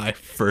she's like, my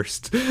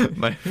first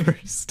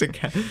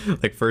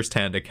account, like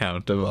first-hand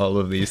account of all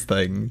of these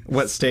things.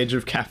 What stage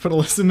of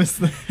capitalism is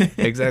that?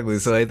 Exactly.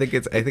 So I think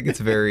it's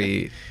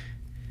very,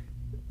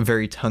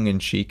 very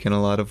tongue-in-cheek in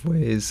a lot of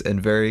ways, and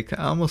very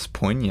almost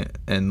poignant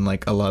in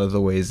like a lot of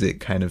the ways it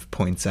kind of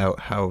points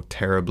out how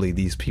terribly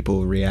these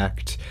people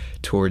react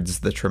towards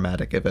the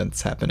traumatic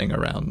events happening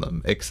around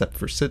them, except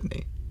for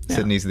Sydney. Yeah.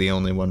 Sydney's the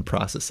only one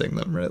processing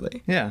them,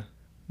 really. Yeah.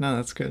 No,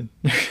 that's good.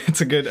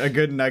 It's a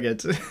good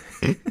nugget.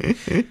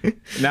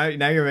 Now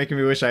you're making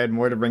me wish I had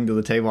more to bring to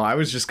the table. I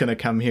was just gonna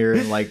come here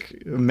and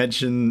like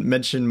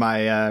mention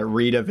my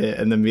read of it,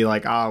 and then be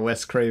like,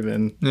 Wes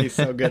Craven, he's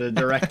so good at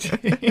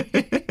directing.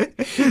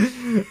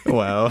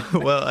 Wow.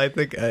 Well, I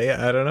think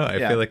I don't know. I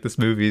feel like this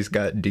movie's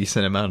got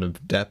decent amount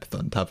of depth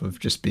on top of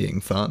just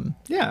being fun.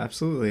 Yeah,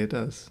 absolutely, it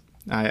does.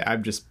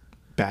 I'm just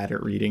bad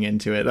at reading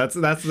into it.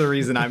 That's the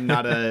reason I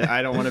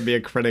don't want to be a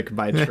critic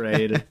by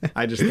trade.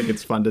 I just think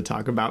it's fun to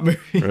talk about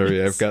movies.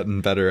 I've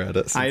gotten better at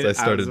it since I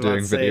started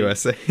doing video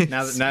essays.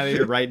 Now that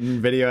you're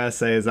writing video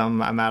essays,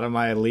 I'm out of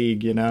my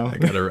league, you know. I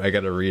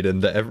gotta read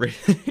into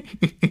everything.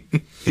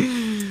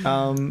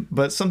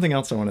 But something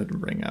else I wanted to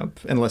bring up,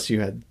 unless you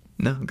had.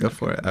 No, go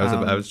for it.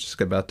 I was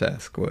just about to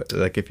ask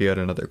if you had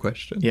another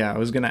question. Yeah, I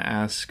was going to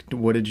ask,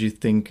 what did you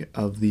think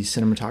of the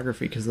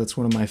cinematography? Because that's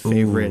one of my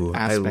favorite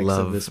aspects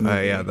of this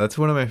movie. Yeah, that's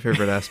one of my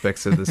favorite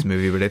aspects of this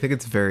movie. But I think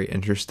it's very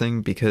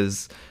interesting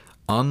because,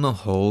 on the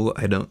whole,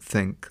 I don't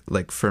think,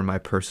 like, for my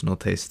personal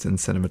taste in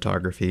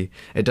cinematography,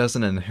 it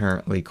doesn't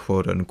inherently,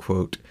 quote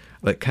unquote,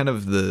 like, kind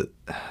of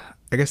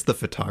I guess the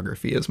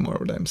photography is more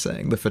what I'm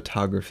saying. The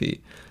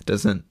photography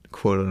doesn't,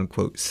 quote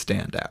unquote,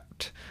 stand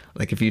out.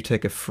 Like, if you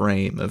take a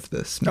frame of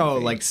this movie. Oh,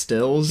 like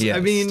stills? Yeah,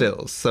 I mean,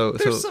 stills. So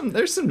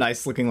there's some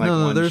nice looking one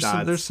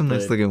shots. There's some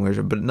nice looking ones,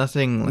 but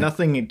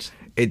nothing.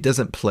 It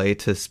doesn't play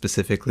to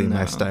specifically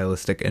my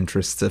stylistic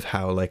interests of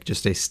how like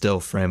just a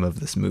still frame of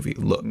this movie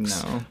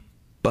looks. No.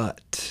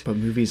 But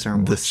movies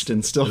aren't watched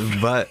in still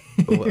frame. But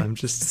well, I'm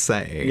just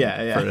saying,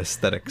 for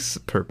aesthetics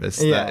purpose,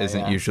 that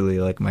isn't usually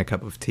like my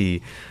cup of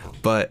tea.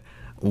 But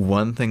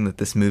one thing that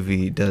this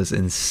movie does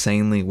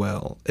insanely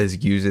well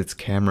is use its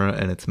camera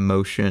and its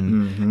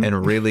motion,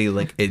 and really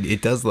like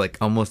it does like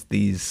almost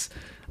these.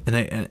 And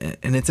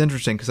it's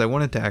interesting because I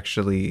wanted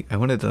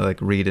to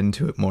like read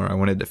into it more. I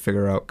wanted to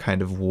figure out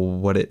kind of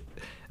what it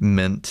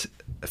meant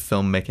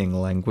filmmaking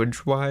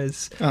language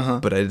wise,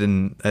 but I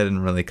didn't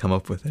really come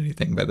up with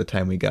anything by the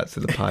time we got to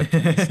the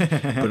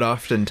podcast. But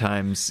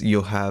oftentimes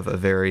you'll have a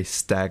very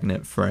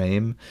stagnant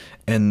frame,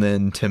 and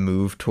then to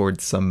move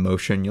towards some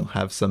motion, you'll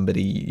have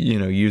somebody, you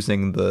know,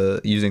 using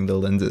the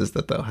lenses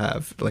that they'll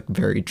have like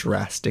very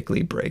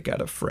drastically break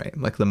out of frame.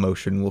 Like the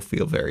motion will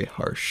feel very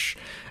harsh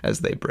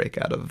as they break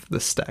out of the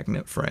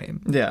stagnant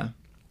frame. Yeah.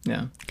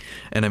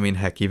 And I mean,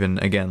 heck, even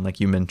again, like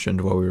you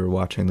mentioned while we were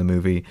watching the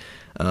movie,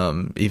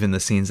 even the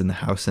scenes in the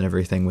house and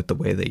everything with the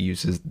way they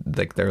use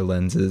like their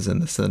lenses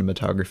and the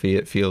cinematography,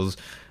 it feels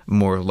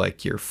more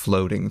like you're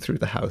floating through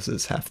the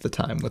houses half the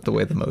time with the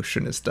way the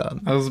motion is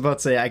done. I was about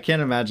to say, I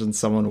can't imagine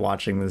someone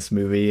watching this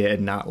movie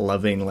and not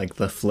loving like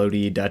the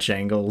floaty Dutch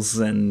angles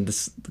and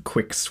the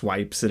quick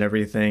swipes and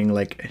everything.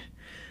 Like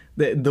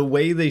the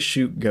way they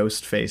shoot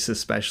Ghostface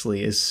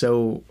especially is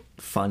so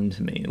fun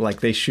to me.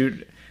 Like they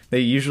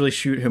usually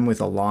shoot him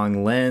with a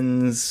long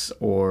lens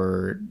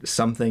or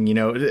something, you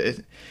know.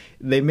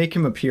 They make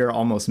him appear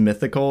almost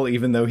mythical,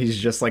 even though he's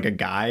just like a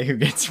guy who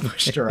gets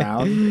pushed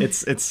around.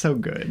 It's so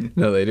good.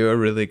 No, they do a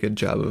really good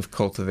job of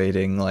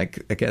cultivating,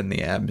 like, again,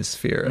 the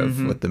atmosphere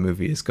of what the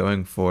movie is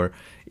going for,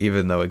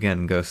 even though,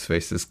 again,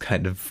 Ghostface is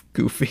kind of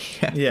goofy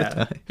at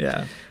the time.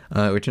 Yeah.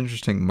 Which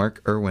interesting,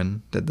 Mark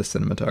Irwin did the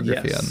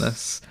cinematography on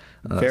this.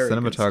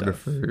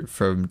 Cinematographer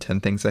from 10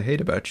 Things I Hate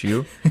About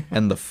You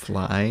and The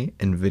Fly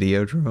and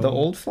Videodrome. The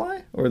old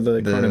Fly or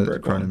the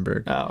Cronenberg?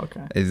 Cronenberg. Oh,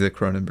 okay. He's a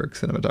Cronenberg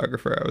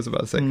cinematographer. I was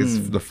about to say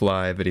because The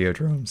Fly,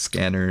 Videodrome,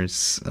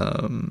 Scanners.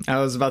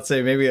 I was about to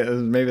say maybe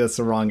that's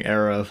the wrong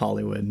era of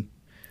Hollywood.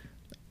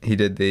 He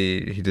did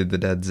the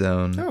Dead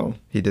Zone. Oh.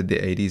 He did the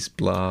 80s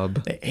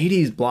Blob. The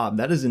 80s Blob.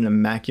 That is an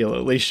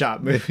immaculately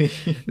shot movie.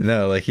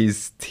 No, like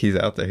he's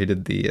out there. He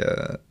did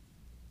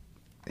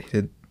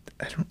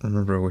I don't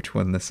remember which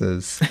one this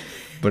is,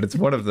 but it's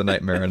one of the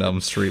Nightmare on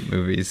Elm Street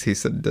movies. He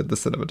did the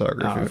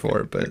cinematography for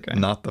it, but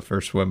not the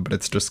first one, but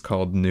it's just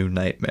called New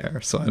Nightmare,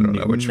 so I don't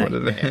know which one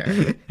it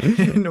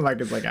is. No,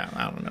 Mike is like,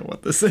 I don't know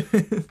what this is.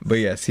 But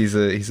yes, he's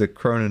a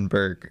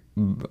Cronenberg,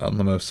 on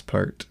the most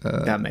part,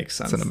 that makes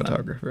sense,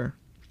 cinematographer. Then.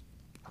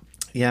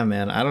 Yeah,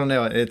 man, I don't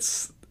know.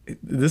 This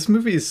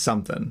movie is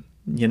something,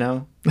 you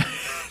know?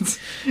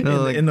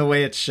 In the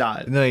way it's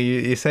shot. No,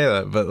 you say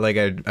that, but like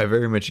I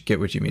very much get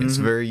what you mean. It's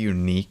a very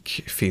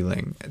unique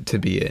feeling to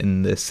be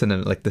in this the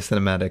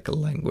cinematic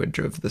language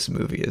of this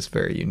movie is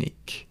very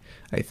unique,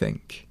 I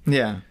think.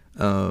 Yeah.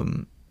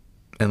 And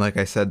like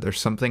I said,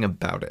 there's something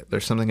about it.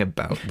 There's something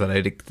about that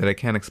I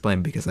can't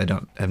explain because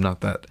I'm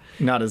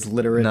not as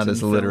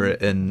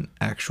literate in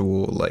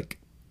actual like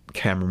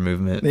camera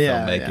movement,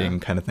 filmmaking,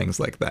 kind of things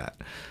like that.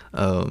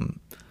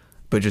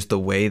 But just the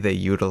way they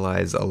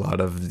utilize a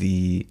lot of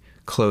the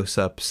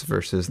close-ups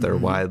versus their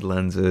wide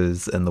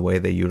lenses, and the way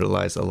they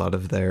utilize a lot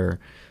of their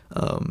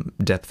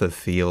depth of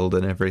field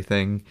and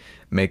everything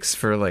makes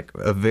for like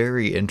a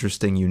very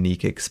interesting,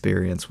 unique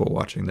experience while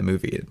watching the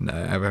movie. And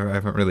I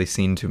haven't really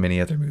seen too many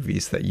other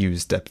movies that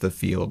use depth of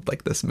field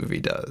like this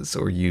movie does,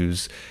 or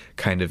use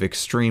kind of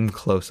extreme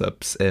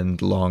close-ups and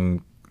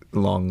long,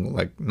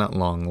 like not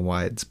long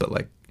wides, but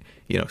like,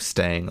 you know,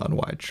 staying on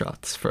wide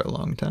shots for a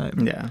long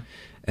time. Yeah.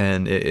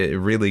 And it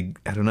really,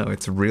 I don't know,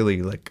 it's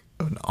really like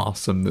an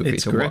awesome movie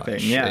to gripping,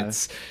 watch. Yeah.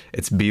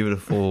 It's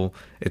beautiful,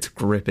 it's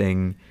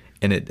gripping,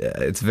 and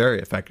it's very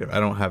effective. I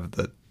don't have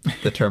the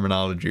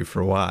terminology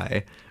for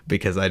why,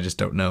 because I just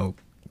don't know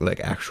like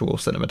actual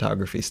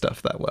cinematography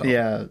stuff that well.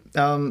 Yeah.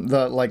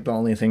 The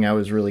only thing I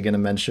was really going to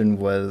mention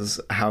was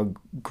how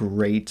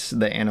great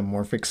the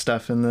anamorphic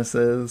stuff in this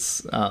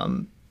is,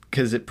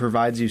 because it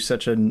provides you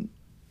such an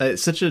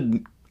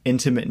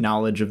intimate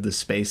knowledge of the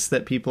space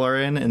that people are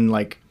in, and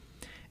like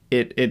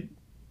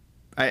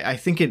I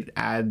think it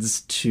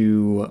adds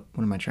to,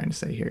 what am I trying to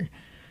say here?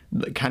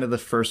 Kind of the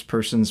first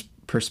person's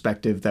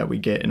perspective that we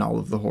get in all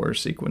of the horror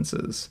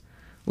sequences.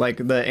 Like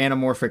the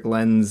anamorphic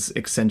lens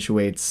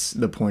accentuates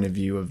the point of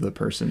view of the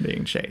person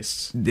being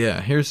chased.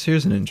 Yeah, here's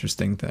an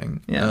interesting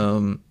thing.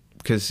 Yeah.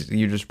 Because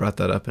you just brought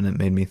that up and it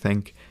made me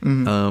think.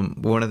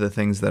 One of the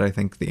things that I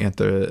think the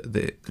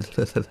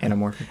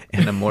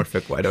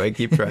anamorphic. Why do I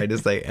keep trying to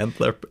say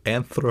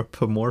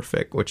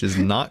anthropomorphic, which is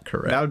not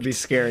correct? That would be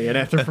scary. An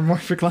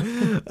anthropomorphic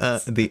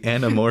lens. The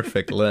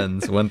anamorphic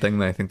lens. One thing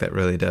that I think that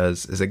really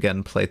does is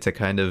again play to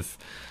kind of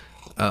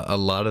a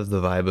lot of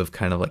the vibe of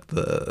kind of like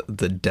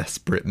the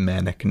desperate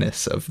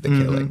manicness of the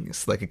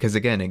killings, like, because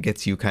again it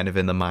gets you kind of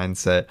in the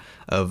mindset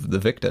of the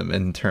victim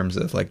in terms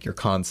of like you're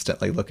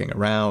constantly looking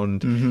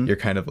around, you're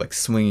kind of like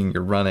swinging,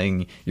 you're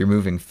running, you're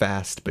moving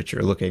fast, but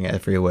you're looking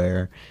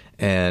everywhere,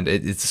 and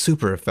it's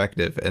super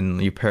effective.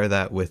 And you pair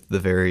that with the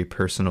very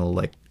personal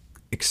like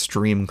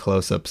extreme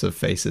close-ups of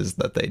faces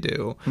that they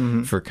do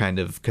for kind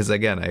of, because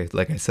again,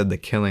 like I said, the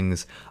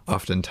killings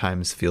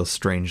oftentimes feel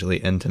strangely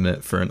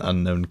intimate for an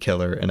unknown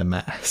killer in a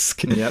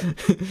mask. Yep.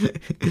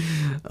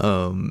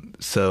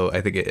 So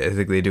I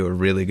think they do a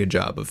really good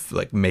job of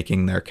like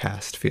making their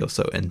cast feel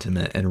so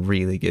intimate and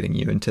really getting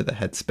you into the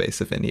headspace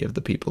of any of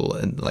the people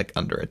and like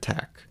under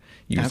attack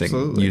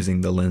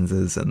using the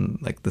lenses and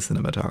like the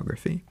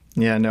cinematography.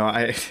 Yeah, no,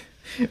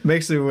 it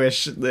makes me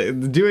wish,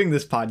 doing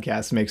this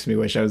podcast makes me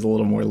wish I was a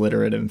little more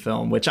literate in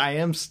film, which I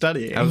am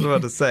studying. I was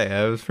about to say,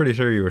 I was pretty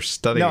sure you were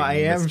studying. No, I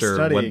am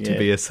studying Want to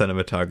be a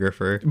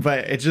cinematographer.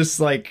 But it's just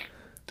like,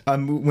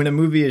 when a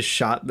movie is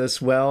shot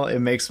this well, it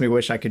makes me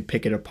wish I could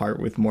pick it apart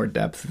with more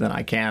depth than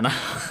I can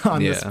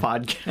on this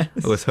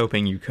podcast. I was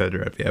hoping you could,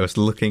 Revy. I was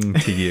looking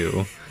to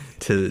you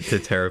to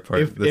tear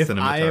apart the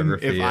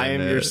cinematography. If I am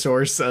your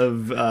source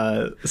of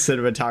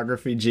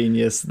cinematography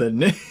genius,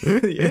 then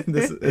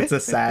it's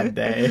a sad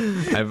day.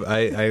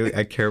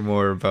 I care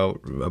more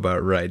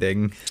about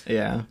writing.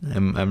 Yeah,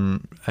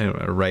 I'm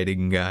a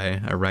writing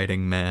guy, a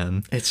writing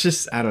man. It's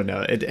just, I don't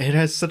know. It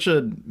has such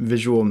a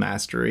visual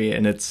mastery,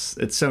 and it's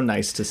so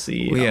nice to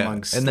see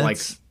amongst like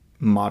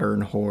modern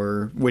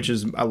horror, which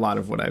is a lot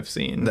of what I've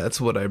seen. That's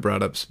what I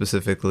brought up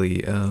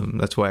specifically.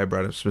 That's why I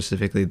brought up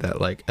specifically that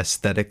like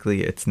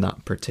aesthetically it's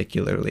not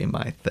particularly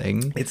my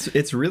thing.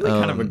 It's really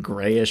kind of a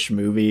grayish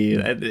movie.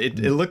 It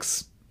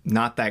looks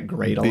not that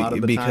great a lot of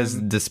the because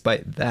time.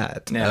 Despite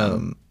that,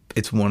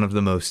 it's one of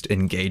the most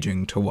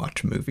engaging to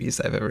watch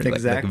movies I've ever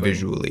like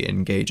visually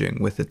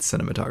engaging with its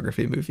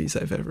cinematography movies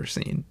I've ever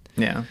seen.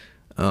 Yeah.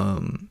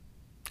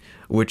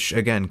 Which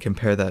again,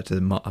 compare that to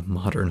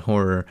modern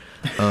horror.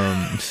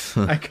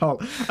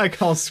 I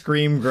call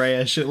Scream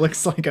grayish. It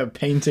looks like a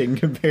painting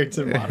compared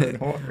to modern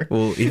horror.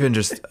 Well, even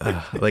just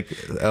like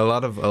a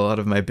lot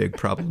of my big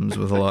problems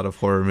with a lot of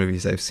horror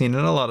movies I've seen,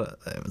 and a lot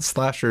of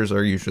slashers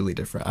are usually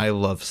different. I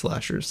love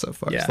slashers so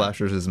far. Yeah.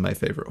 Slashers is my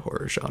favorite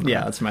horror genre.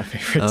 Yeah, that's my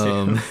favorite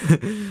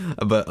too.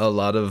 But a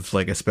lot of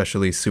like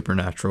especially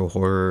supernatural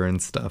horror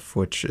and stuff,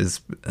 which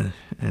is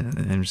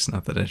I'm just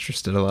not that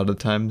interested a lot of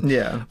times.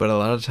 Yeah. But a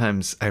lot of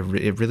times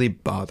it really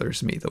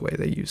bothers me the way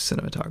they use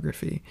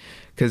cinematography,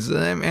 because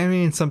I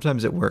mean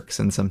sometimes it works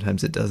and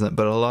sometimes it doesn't,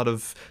 but a lot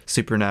of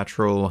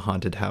supernatural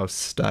haunted house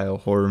style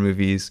horror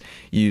movies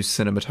use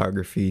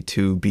cinematography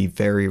to be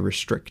very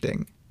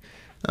restricting,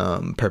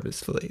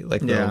 purposefully.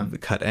 Like they'll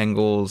cut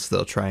angles,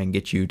 they'll try and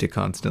get you to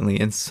constantly,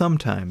 and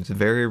sometimes,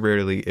 very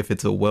rarely, if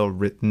it's a well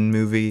written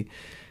movie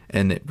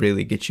and it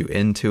really gets you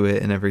into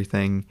it and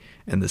everything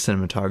and the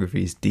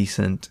cinematography is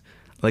decent,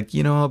 like,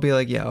 you know, I'll be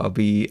like, yeah, I'll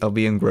be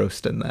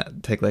engrossed in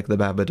that. Take like the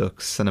Babadook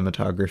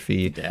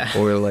cinematography,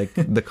 or like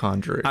The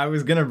Conjuring. I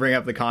was gonna bring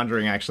up The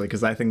Conjuring actually,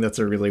 because I think that's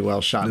a really well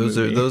shot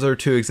movie. Those are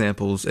two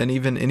examples, and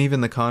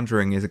even The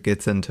Conjuring it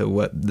gets into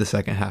what the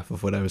second half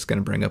of what I was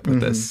gonna bring up with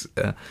this.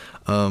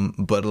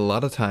 But a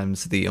lot of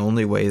times the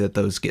only way that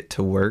those get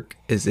to work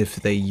is if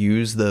they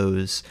use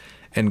those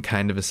and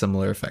kind of a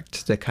similar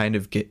effect to kind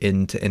of get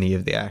into any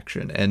of the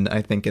action. And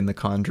I think in The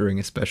Conjuring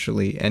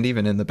especially, and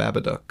even in the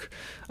Babadook,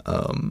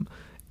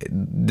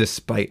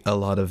 despite a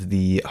lot of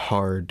the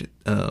hard,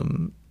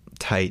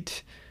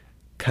 tight,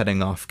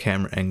 cutting off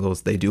camera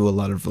angles, they do a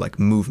lot of like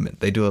movement.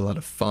 They do a lot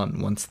of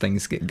fun once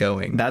things get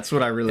going. That's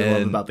what I really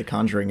love about The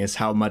Conjuring, is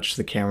how much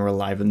the camera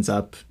livens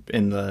up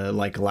in the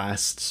like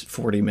last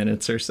 40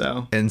 minutes or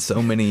so. And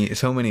so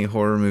many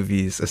horror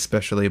movies,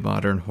 especially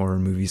modern horror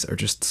movies, are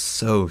just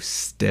so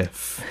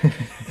stiff.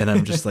 And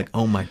I'm just like,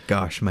 oh my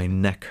gosh, my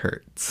neck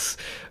hurts.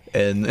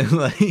 And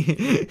like,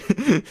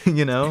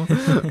 you know,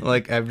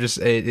 like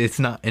it's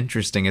not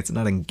interesting, it's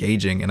not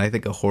engaging. And I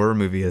think a horror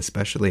movie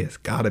especially has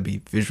got to be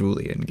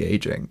visually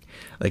engaging.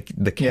 Like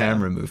the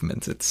camera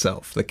movements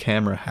itself, the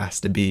camera has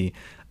to be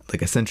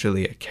like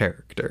essentially a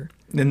character.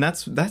 And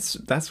that's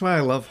why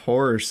I love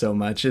horror so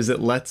much, is it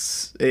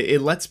lets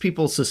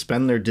people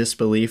suspend their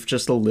disbelief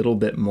just a little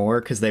bit more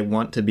because they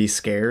want to be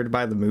scared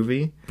by the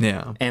movie.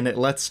 Yeah. And it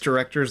lets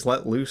directors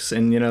let loose,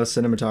 and, you know,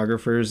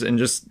 cinematographers and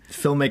just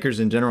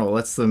filmmakers in general, it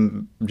lets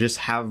them just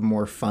have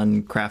more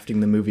fun crafting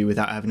the movie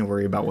without having to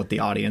worry about what the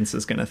audience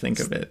is going to think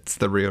of it. It's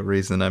the real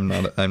reason I'm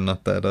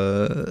not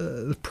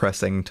that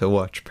pressing to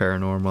watch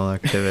Paranormal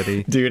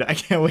Activity. Dude, I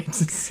can't wait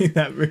to see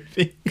that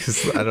movie.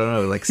 Because I don't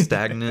know, like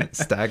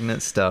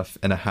stagnant stuff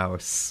in a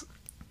house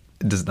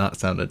does not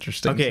sound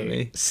interesting to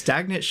me.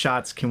 Stagnant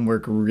shots can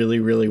work really,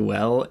 really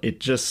well. It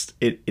just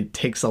it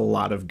takes a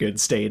lot of good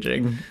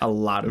staging.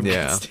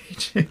 Good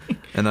staging.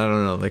 And I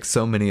don't know, like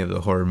so many of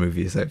the horror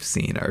movies I've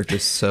seen are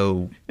just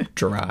so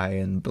dry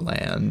and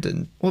bland,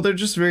 and well, they're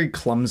just very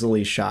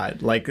clumsily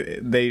shot. Like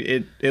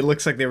it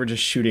looks like they were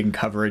just shooting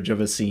coverage of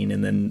a scene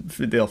and then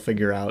they'll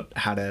figure out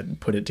how to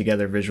put it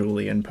together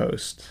visually in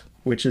post,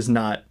 which is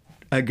not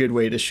a good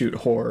way to shoot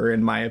horror,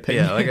 in my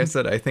opinion. Yeah, like I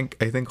said, I think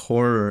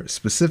horror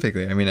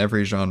specifically, I mean,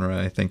 every genre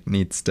I think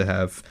needs to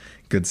have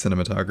good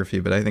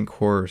cinematography, but I think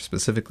horror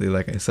specifically,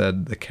 like I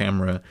said, the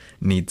camera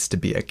needs to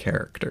be a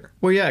character.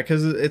 Well, yeah,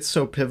 because it's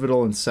so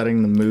pivotal in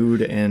setting the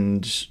mood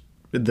and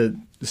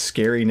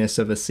scariness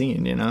of a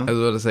scene, you know? I was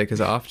about to say,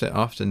 because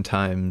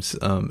oftentimes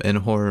in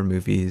horror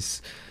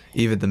movies,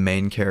 even the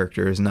main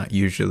character is not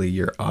usually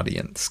your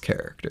audience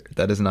character.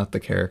 That is not the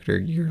character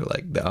you're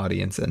like the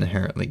audience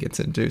inherently gets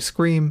into.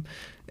 Scream,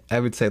 I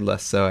would say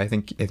less so. I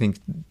think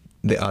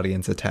the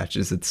audience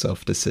attaches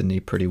itself to Sidney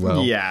pretty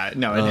well. Yeah,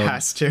 no, it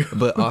has to.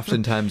 But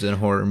oftentimes in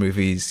horror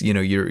movies, you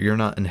know, you're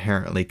not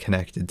inherently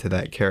connected to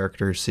that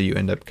character, so you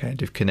end up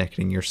kind of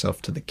connecting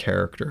yourself to the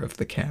character of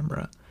the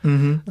camera.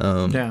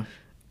 Mm-hmm. Yeah.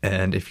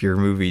 And if your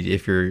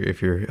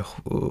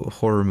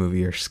horror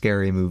movie or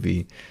scary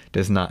movie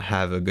does not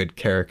have a good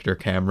character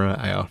camera,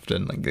 I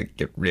often like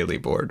get really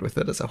bored with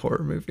it as a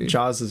horror movie.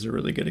 Jaws is a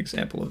really good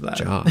example of that.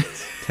 Jaws,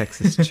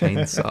 Texas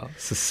Chainsaw,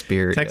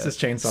 Suspiria, Texas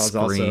Chainsaw is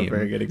Scream, also a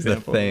very good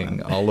example. The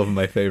Thing. All of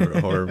my favorite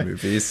horror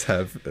movies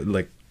have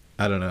like,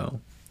 I don't know.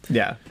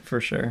 Yeah,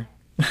 for sure.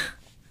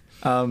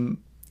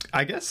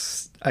 I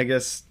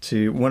guess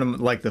to one of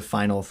like the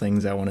final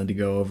things I wanted to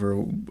go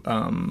over,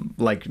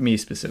 like me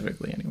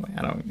specifically anyway.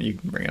 You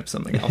can bring up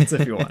something else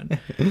if you want.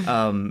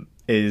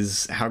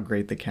 Is how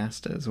great the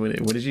cast is. What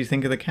did you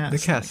think of the cast? The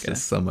cast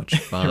is so much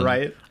fun.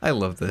 Right? I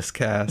love this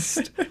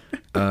cast.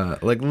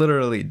 Like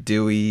literally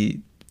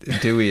Dewey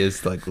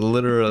is like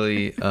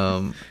literally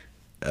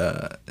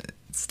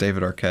it's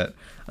David Arquette.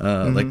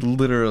 Like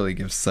literally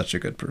gives such a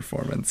good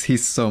performance.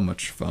 He's so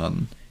much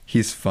fun.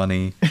 He's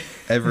funny.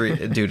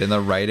 Dude, and the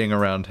writing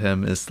around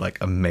him is like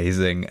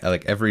amazing.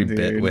 Like every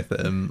bit with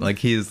him. Like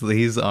he's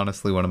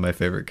honestly one of my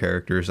favorite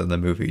characters in the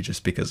movie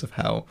just because of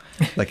how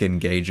like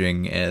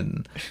engaging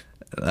and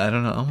I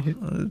don't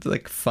know,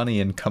 like funny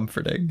and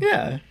comforting.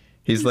 Yeah.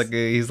 He's like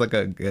a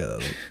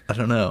I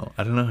don't know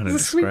how to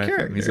describe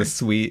him. He's a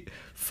sweet,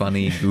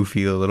 funny,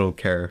 goofy little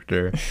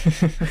character.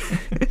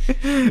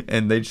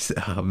 And they just,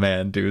 oh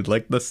man, dude,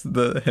 like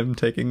him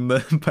taking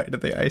the bite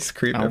of the ice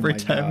cream every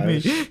time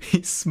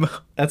he smokes.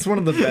 That's one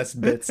of the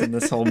best bits in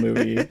this whole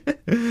movie.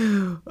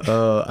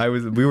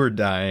 We were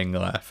dying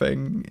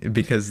laughing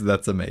because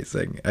that's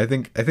amazing. I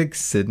think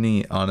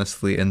Sidney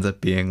honestly ends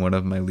up being one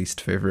of my least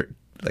favorite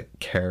like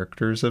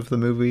characters of the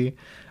movie,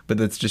 but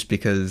that's just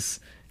because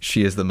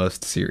she is the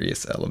most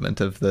serious element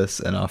of this,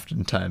 and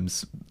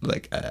oftentimes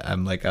like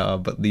I'm like, oh,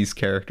 but these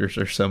characters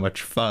are so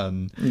much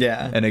fun.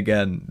 Yeah. And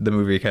again, the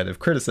movie kind of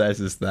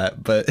criticizes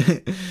that, but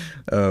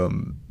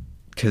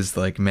because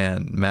like,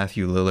 man,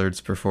 Matthew Lillard's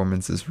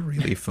performance is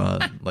really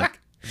fun. Like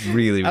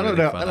really fun. I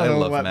don't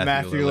know what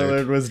Matthew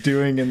Lillard was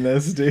doing in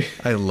this, dude.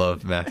 I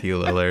love Matthew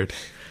Lillard.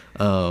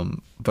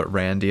 But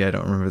Randy, I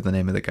don't remember the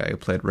name of the guy who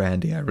played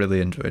Randy. I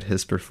really enjoyed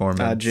his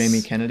performance.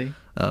 Jamie Kennedy.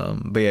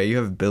 But yeah, you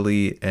have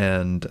Billy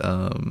and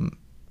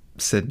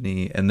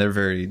Sidney, and they're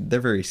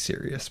very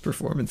serious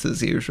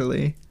performances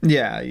usually.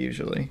 Yeah,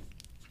 usually.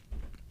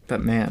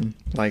 But man,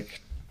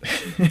 like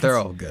they're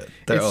all good.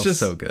 They're all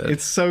so good.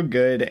 It's so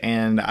good,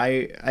 and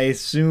I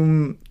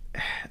assume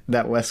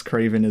that Wes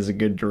Craven is a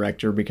good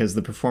director because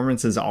the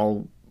performances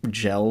all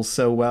gel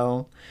so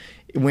well.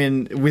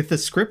 When with a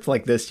script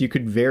like this, you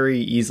could very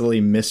easily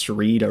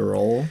misread a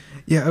role.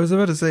 Yeah, I was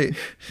about to say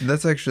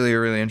that's actually a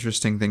really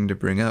interesting thing to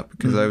bring up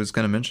because I was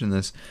going to mention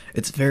this.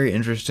 It's very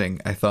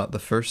interesting. I thought the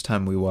first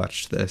time we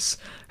watched this,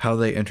 how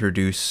they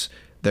introduce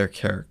their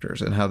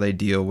characters and how they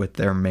deal with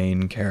their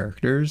main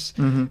characters,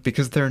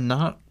 because they're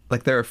not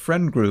like, they're a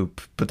friend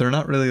group, but they're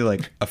not really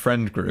like a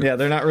friend group. Yeah,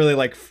 they're not really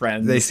like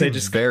friends. They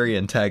just very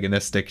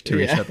antagonistic to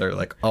each other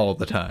like all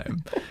the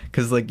time.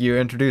 Because like you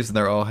introduce and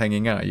they're all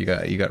hanging out. You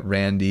got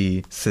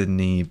Randy,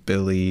 Sidney,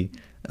 Billy,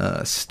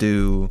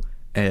 Stu,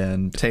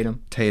 and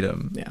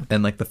Tatum. Yeah.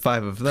 And like the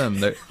five of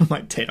them, they're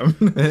like Tatum.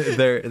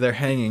 they're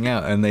hanging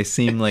out, and they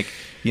seem like,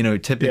 you know,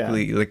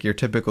 typically like your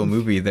typical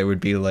movie, they would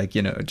be like,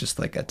 you know, just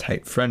like a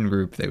tight friend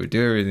group. They would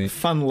do everything.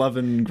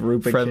 Fun-loving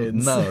group of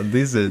kids. No,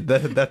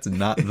 that's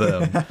not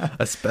them.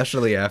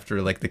 Especially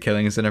after like the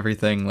killings and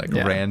everything. Like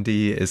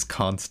Randy is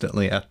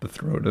constantly at the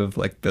throat of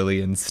like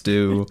Billy and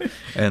Stu,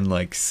 and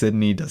like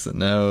Sidney doesn't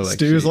know. Like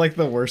Stu's like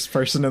the worst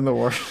person in the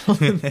world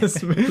in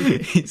this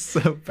movie. He's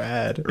so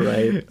bad,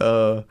 right?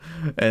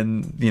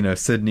 And you know,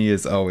 Sidney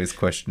is always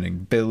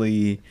questioning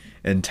Billy,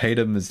 and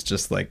Tatum is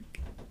just like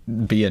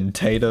being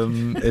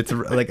Tatum. It's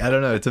like, I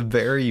don't know, it's a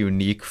very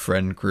unique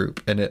friend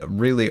group, and it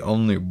really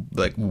only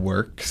like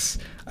works,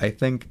 I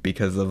think,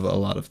 because of a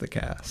lot of the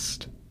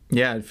cast.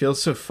 Yeah, it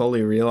feels so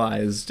fully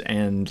realized,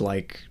 and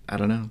like, I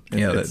don't know,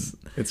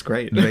 it's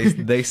great.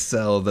 They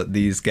sell that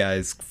these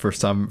guys for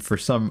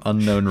some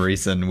unknown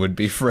reason would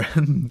be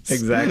friends.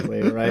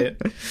 Exactly, right?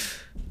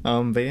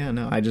 But yeah,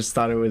 no, I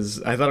thought it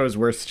was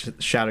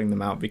worth shouting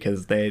them out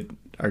because they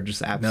are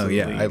just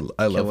absolutely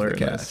I love the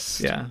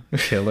cast. Yeah.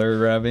 Killer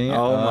Remy.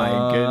 Oh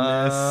my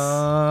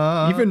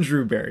goodness. Even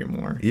Drew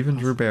Barrymore.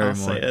 I'll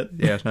say it.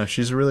 Yeah, no,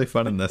 she's really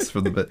fun in this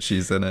for the bit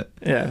she's in it.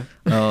 Yeah.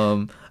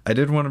 I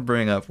did want to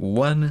bring up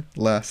one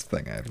last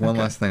thing. I have one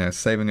last thing. I was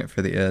saving it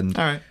for the end.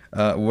 All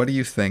right. What do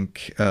you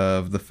think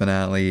of the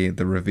finale,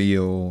 the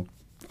reveal,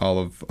 all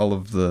of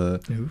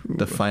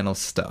the final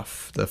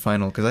stuff,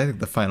 because I think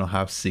the final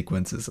house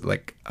sequences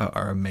like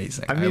are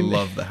amazing. I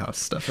love the house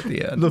stuff at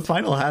the end. The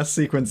final house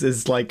sequence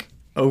is like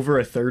over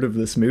a third of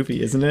this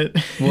movie, isn't it?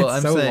 Well, It's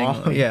I'm so saying,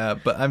 long. yeah,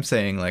 but I'm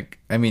saying, like,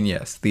 I mean,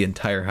 yes, the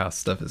entire house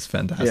stuff is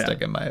fantastic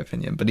Yeah. in my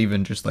opinion, but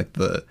even just like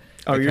the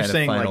Oh, you're kind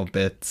saying of final like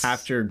bits,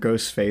 after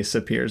Ghostface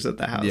appears at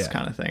the house, Yeah.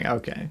 kind of thing.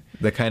 Okay.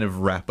 the kind of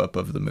wrap up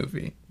of the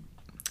movie.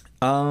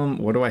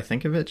 What do I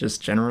think of it,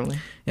 just generally?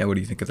 Yeah, what do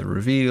you think of the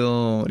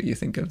reveal? What do you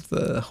think of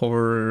the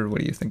horror?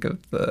 What do you think of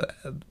the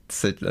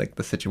like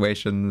the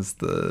situations,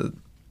 the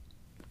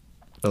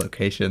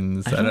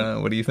locations? I don't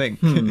know. What do you think?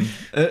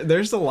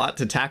 There's a lot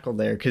to tackle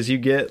there because you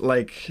get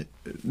like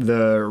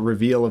the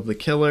reveal of the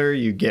killer,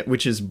 you get,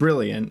 which is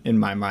brilliant in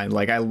my mind.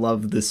 Like I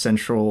love the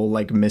central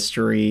like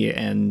mystery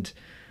and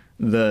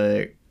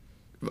the,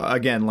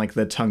 again, like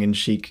the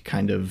tongue-in-cheek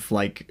kind of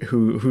like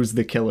who's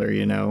the killer,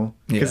 you know,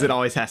 because Yeah. it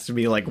always has to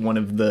be like one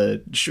of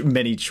the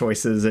many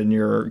choices in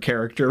your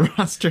character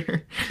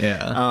roster.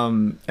 Yeah.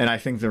 And I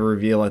think the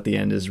reveal at the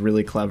end is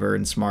really clever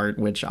and smart,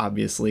 which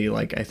obviously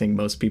like I think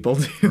most people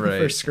do for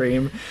Right.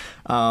 Scream.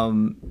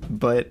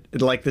 But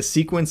like the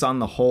sequence on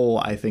the whole,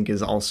 I think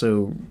is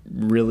also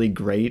really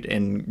great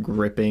and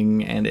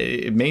gripping, and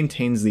it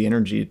maintains the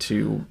energy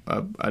to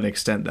an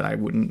extent that I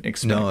wouldn't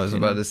expect. No, I was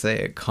about to say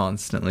it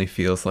constantly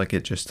feels like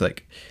it just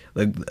like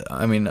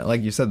I mean,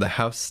 like you said, the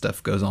house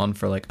stuff goes on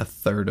for like a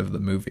third of the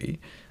movie.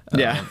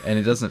 Yeah. And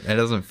it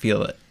doesn't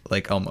feel it,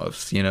 like,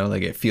 almost, you know,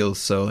 like it feels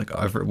so like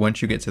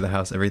once you get to the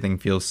house, everything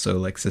feels so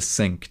like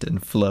succinct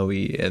and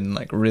flowy and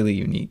like really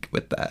unique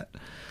with that.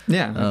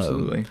 Yeah,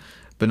 absolutely.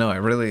 But no, I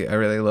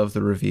really love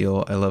the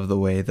reveal. I love the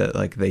way that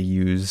like they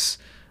use,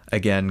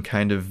 again,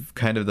 kind of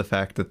the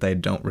fact that they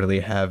don't really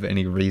have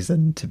any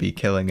reason to be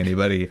killing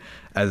anybody,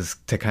 as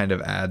to kind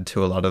of add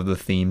to a lot of the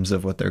themes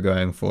of what they're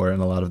going for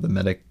and a lot of the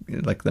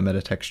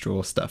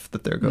metatextual stuff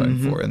that they're going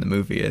for in the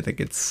movie. I think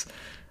it's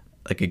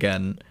like,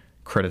 again,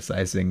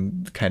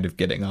 criticizing kind of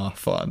getting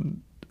off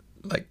on,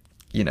 like,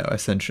 you know,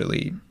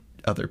 essentially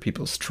other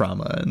people's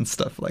trauma and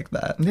stuff like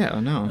that. Yeah,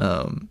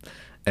 no.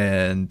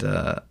 And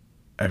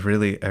I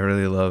really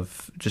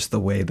love just the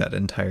way that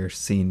entire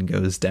scene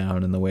goes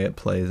down and the way it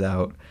plays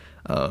out.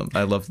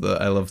 I love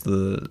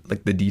the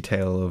like the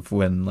detail of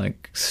when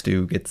like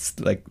Stu gets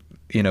like,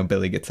 you know,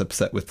 Billy gets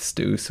upset with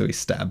Stu, so he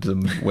stabs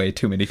him way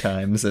too many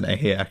times, and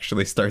he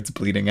actually starts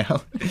bleeding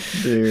out.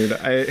 Dude,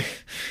 I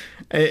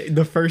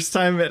the first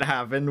time it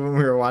happened when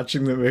we were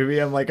watching the movie,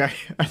 I'm like, are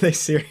they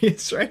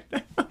serious right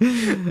now?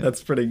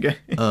 That's pretty good.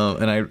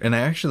 And I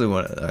actually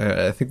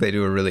I think they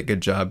do a really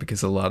good job,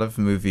 because a lot of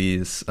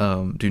movies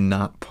do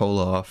not pull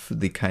off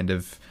the kind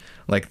of,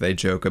 like, they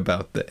joke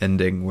about the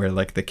ending where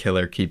like the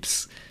killer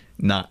keeps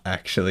not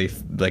actually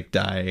like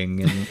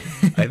dying, and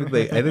I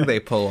think they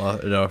pull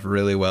it off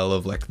really well,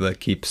 of like the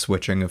keep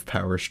switching of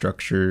power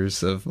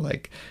structures of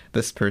like,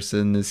 this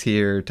person is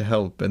here to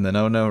help, and then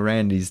oh no,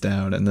 Randy's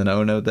down, and then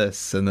oh no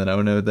this, and then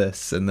oh no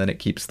this, and then it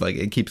keeps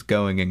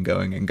going and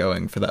going and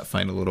going for that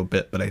final little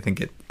bit. But I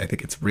think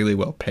it's really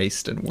well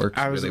paced and works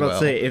I was really about well.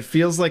 to say, it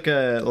feels like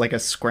a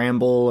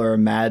scramble or a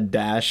mad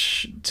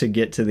dash to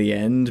get to the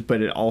end,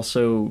 but it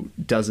also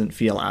doesn't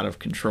feel out of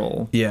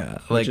control. Yeah,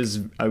 like, Which is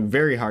a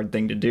very hard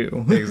thing to do.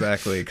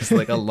 exactly, because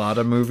like a lot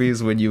of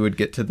movies, when you would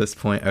get to this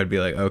point, I would be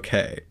like,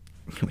 okay,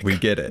 we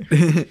get it.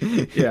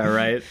 Yeah,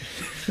 right.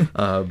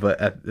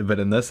 But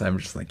in this, I'm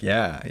just like,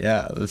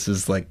 yeah, this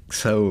is like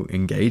so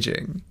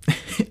engaging.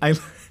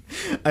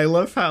 I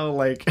love how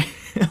like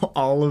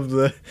all of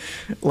the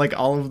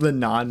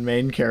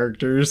non-main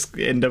characters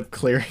end up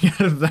clearing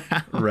out of the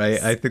house.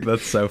 Right, I think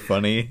that's so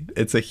funny.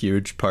 It's a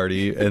huge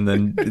party, and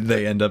then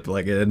they end up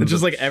like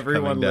Just, like,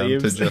 everyone coming down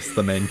leaves. to just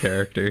the main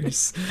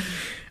characters.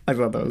 I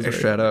thought that was A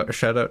very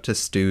shout out to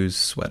Stu's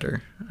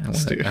sweater.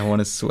 Stu. I want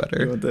his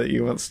sweater.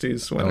 You want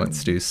Stu's sweater. I want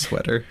Stu's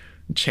sweater.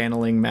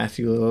 Channeling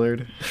Matthew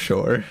Lillard.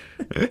 Sure.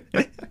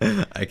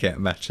 I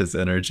can't match his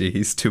energy.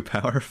 He's too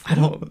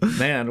powerful.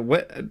 Man,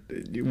 what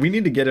we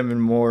need to get him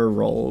in more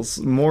roles,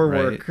 more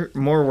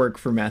work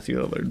for Matthew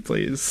Lillard,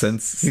 please.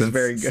 Since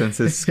very good. since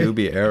his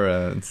Scooby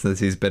era, and since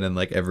he's been in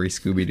like every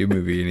Scooby-Doo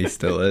movie, and he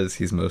still is,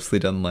 he's mostly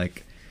done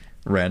like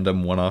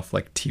random one-off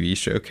like TV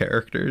show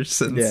characters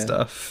and Yeah.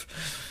 stuff.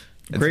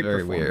 It's Great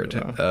very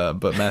performer, weird.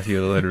 But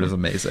Matthew Lillard is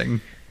amazing.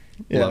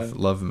 Yeah.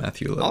 Love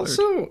Matthew Lillard.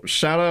 Also,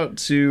 shout out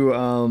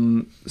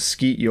to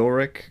Skeet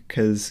Ulrich,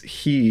 because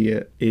he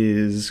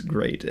is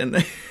great. And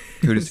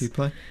Who does he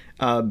play?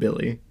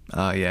 Billy.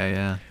 Oh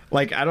yeah.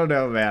 Like, I don't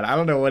know, man. I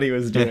don't know what he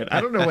was doing.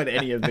 I don't know what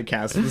any of the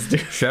cast was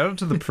doing. Shout out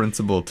to the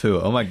principal too.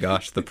 Oh my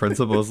gosh, the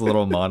principal's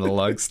little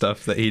monologue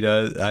stuff that he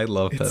does. I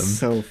love him. It's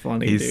so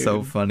funny. He's dude.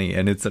 so funny,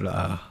 and it's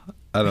I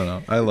don't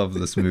know. I love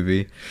this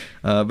movie,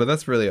 but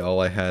that's really all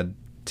I had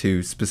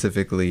to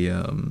specifically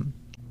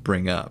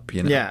bring up.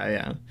 You know.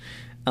 Yeah.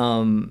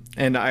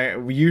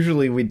 And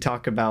we'd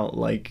talk about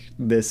like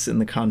this in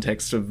the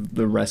context of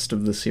the rest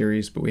of the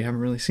series, but we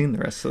haven't really seen the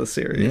rest of the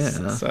series.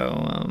 Yeah.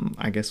 So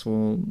I guess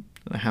we'll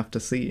have to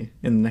see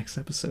in the next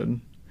episode.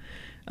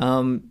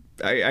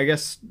 I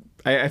guess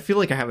I feel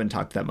like I haven't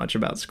talked that much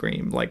about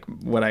Scream, like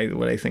what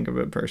I think of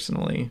it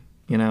personally,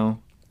 you know.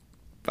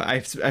 But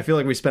I feel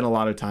like we spent a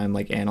lot of time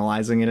like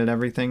analyzing it and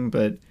everything,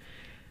 but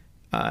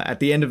at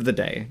the end of the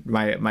day,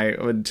 my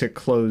to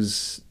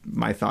close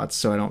my thoughts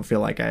so I don't feel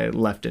like I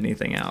left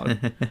anything out.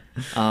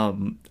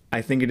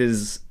 I think it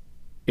is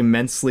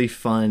immensely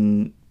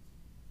fun,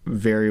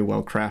 very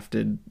well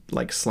crafted,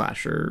 like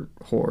slasher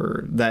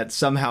horror that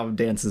somehow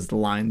dances the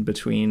line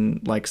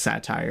between like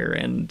satire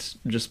and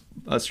just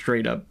a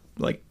straight up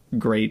like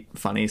great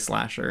funny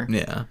slasher.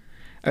 Yeah.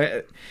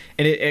 And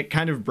it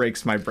kind of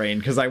breaks my brain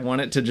because I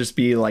want it to just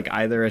be like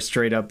either a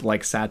straight up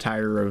like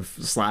satire of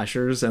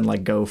slashers and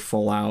like go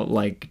full out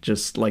like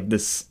just like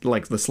this,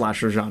 like the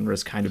slasher genre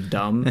is kind of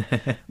dumb,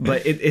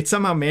 but it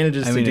somehow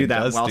manages to do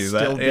that while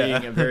still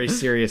being a very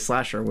serious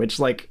slasher, which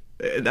like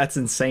that's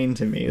insane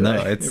to me. No,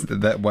 like, it's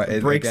that why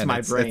it breaks my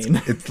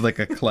brain. It's like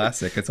a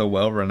classic. It's a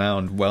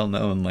well-renowned,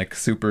 well-known, like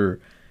super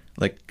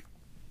like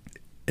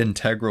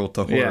integral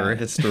to horror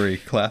history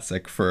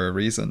classic for a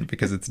reason,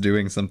 because it's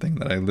doing something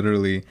that I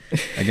literally,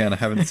 again, I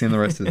haven't seen the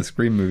rest of the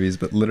Scream movies,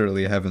 but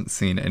literally haven't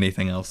seen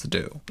anything else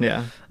do.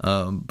 Yeah.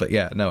 But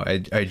yeah, no,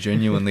 I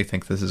genuinely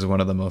think this is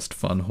one of the most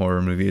fun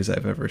horror movies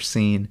I've ever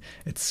seen.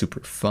 It's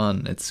super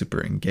fun. It's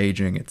super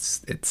engaging.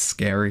 It's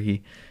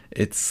scary.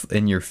 It's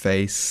in your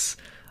face.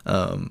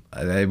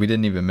 We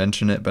didn't even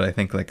mention it, but I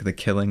think like the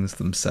killings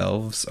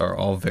themselves are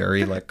all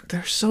very like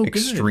they're so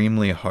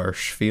extremely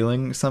harsh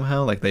feeling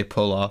somehow. Like they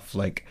pull off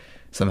like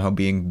somehow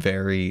being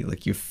very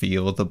like you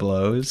feel the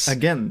blows.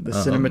 Again, the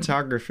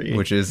cinematography,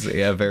 which is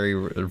a very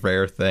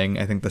rare thing.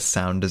 I think the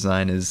sound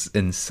design is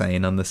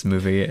insane on this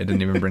movie. I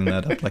didn't even bring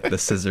that up, like the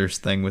scissors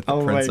thing with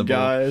the principal.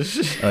 Oh my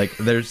gosh! Like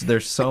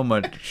there's so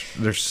much.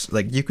 There's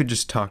like you could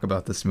just talk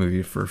about this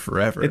movie for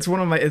forever. It's one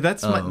of my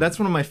that's one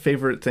of my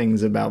favorite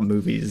things about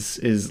movies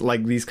is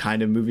like these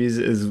kind of movies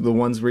is the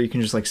ones where you can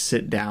just like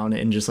sit down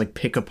and just like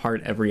pick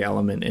apart every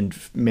element and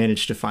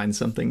manage to find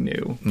something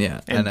new.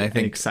 Yeah, and I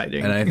think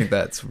exciting. And I think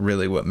that's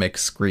really what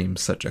makes Scream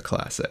such a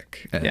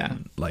classic.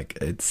 And like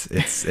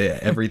it's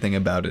everything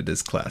about it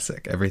is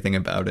classic. Everything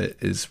about it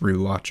is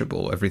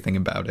rewatchable. Everything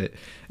about it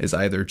is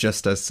either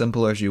just as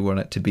simple as you want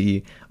it to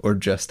be or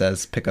just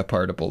as pick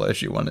apartable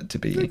as you want it to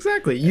be.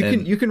 Exactly.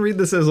 You can read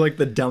this as like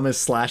the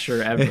dumbest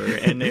slasher ever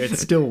and it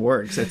still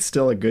works. It's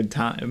still a good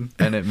time.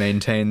 And it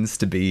maintains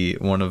to be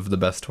one of the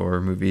best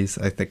horror movies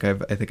I think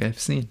I've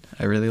seen.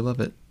 I really love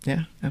it.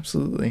 Yeah,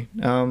 absolutely.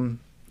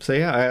 So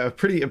yeah, a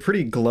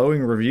pretty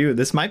glowing review.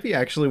 This might be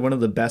actually one of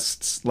the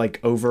best like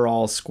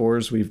overall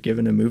scores we've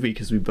given a movie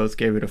because we both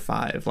gave it a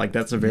 5. Like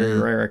that's a very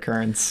rare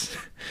occurrence.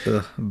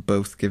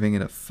 Both giving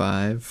it a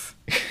 5.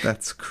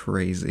 That's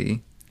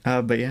crazy.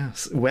 But yeah,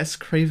 Wes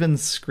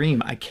Craven's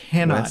Scream. I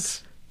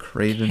cannot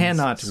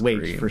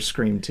wait for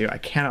Scream 2. I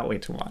cannot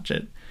wait to watch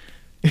it.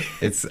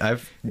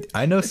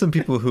 I know some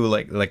people who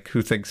like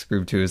who think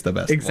Scream 2 is the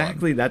best.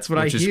 Exactly, one, that's what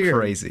I hear. Which is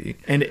crazy.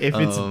 And if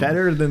it's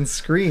better than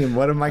Scream,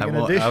 what am I going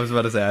to do? I was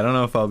about to say I don't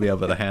know if I'll be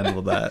able to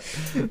handle that.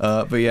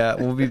 But yeah,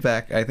 we'll be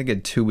back. I think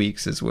in 2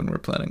 weeks is when we're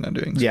planning on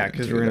doing. Yeah,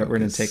 because we're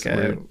gonna take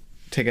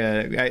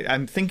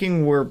I'm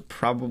thinking we're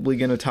probably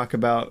going to talk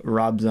about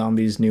Rob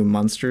Zombie's new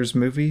Monsters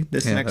movie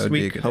this next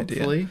week,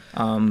 hopefully.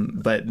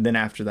 But then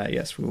after that,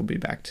 yes, we will be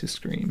back to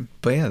Scream.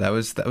 But yeah, that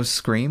was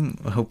Scream.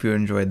 I hope you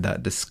enjoyed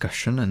that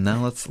discussion. And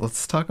now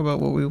let's talk about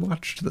what we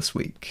watched this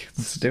week.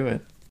 Let's do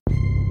it.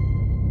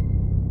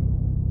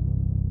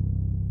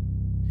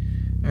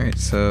 All right,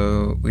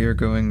 so we are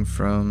going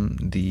from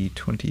the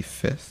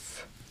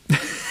 25th.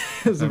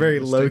 It was a very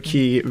low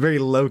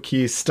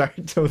key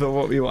start to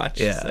what we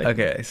watched. Yeah.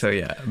 Okay. So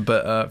yeah,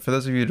 but for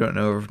those of you who don't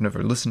know or have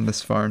never listened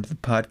this far into the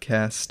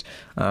podcast,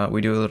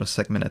 we do a little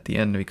segment at the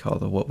end we call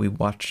the What We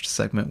Watched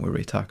segment, where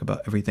we talk about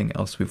everything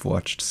else we've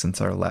watched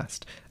since our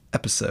last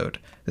episode.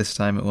 This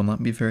time it will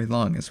not be very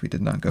long, as we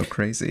did not go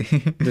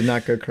crazy. Did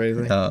not go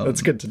crazy.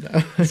 That's good to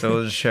know. So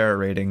we'll just share our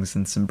ratings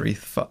and some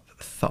brief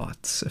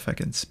thoughts, if I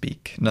can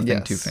speak.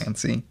 Nothing too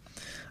fancy.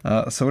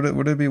 So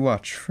what did we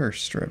watch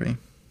first, Revy?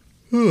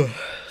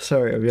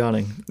 Sorry, I'm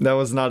yawning. That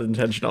was not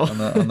intentional.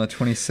 on the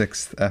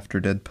 26th, after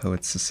Dead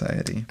Poets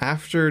Society.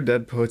 After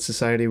Dead Poets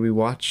Society, we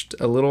watched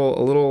a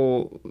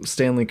little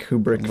Stanley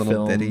Kubrick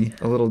film.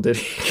 A little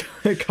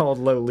ditty called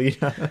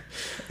Lolita.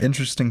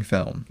 Interesting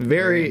film.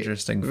 Very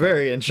interesting.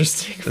 Very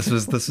interesting. This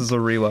was a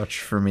rewatch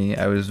for me.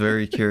 I was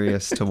very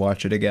curious to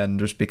watch it again,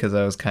 just because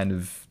I was kind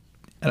of,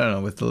 I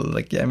don't know,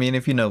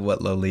 if you know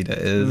what Lolita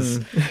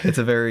is, it's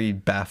a very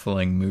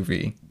baffling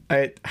movie.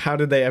 How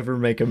did they ever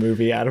make a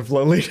movie out of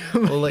Lolita?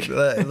 Well,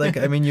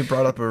 you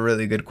brought up a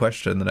really good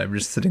question that I'm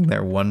just sitting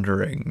there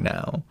wondering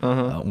now.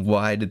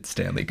 Why did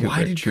Stanley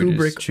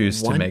Kubrick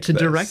choose to make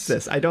direct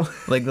this? I don't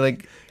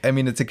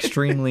it's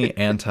extremely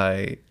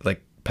anti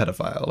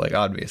pedophile. Like,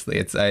 obviously,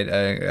 it's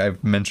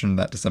I've mentioned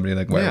that to somebody,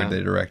 like, why would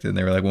they direct it? And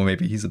they were like, well,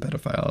 maybe he's a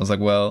pedophile. I was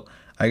like, well,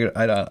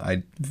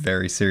 I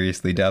very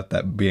seriously doubt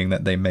that, being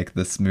that they make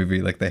this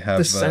movie, like, they have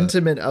the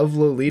sentiment of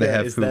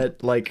Lolita is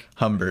that, like,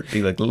 Humbert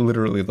be like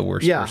literally the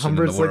worst person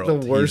Humbert's in the world.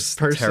 Like the worst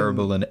person,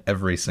 terrible in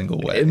every single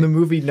way, and the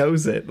movie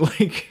knows it.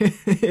 Like,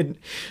 it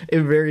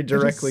very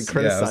directly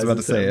criticizes I was about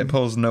to say him. it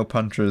pulls no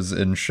punches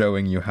in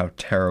showing you how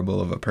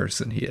terrible of a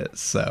person he is.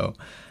 So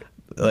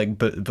like,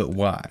 but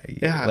why?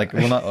 Yeah. Like,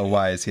 well, not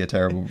why is he a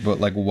terrible, but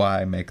like,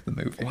 why make the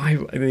movie? Why?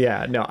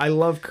 Yeah, no, I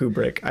love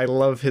Kubrick. I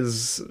love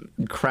his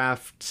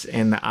craft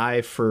and the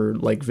eye for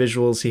like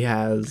visuals he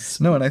has.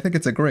 No, and I think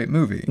it's a great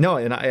movie. No,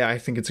 and I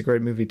think it's a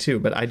great movie too,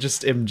 but I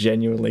just am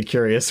genuinely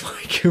curious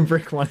why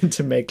Kubrick wanted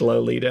to make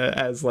Lolita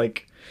as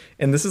like,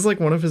 and this is like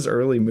one of his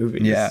early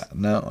movies. Yeah,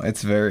 no,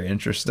 it's very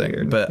interesting.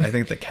 Weird. But I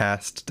think the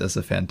cast does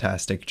a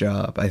fantastic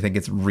job. I think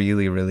it's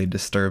really, really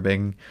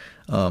disturbing.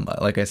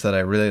 Like I said, I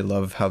really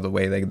love how the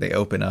way they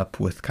open up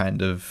with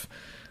kind of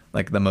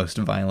like the most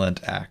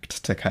violent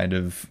act to kind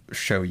of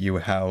show you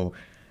how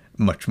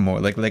much more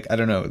like I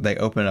don't know, they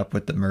open up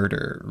with the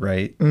murder,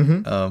 right?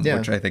 Yeah.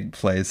 Which I think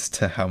plays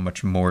to how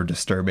much more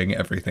disturbing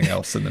everything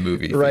else in the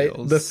movie Right.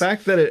 feels. The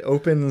fact that it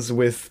opens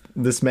with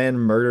this man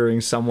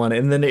murdering someone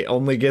and then it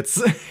only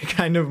gets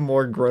kind of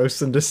more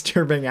gross and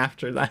disturbing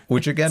after that.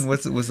 Which again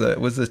was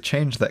a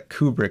change that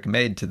Kubrick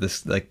made to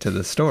this, like, to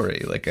the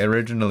story. Like,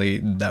 originally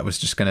that was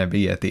just gonna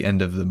be at the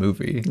end of the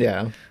movie.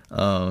 Yeah.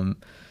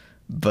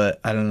 But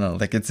I don't know,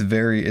 like, it's a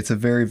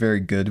very, very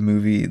good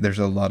movie. There's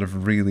a lot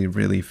of really,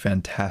 really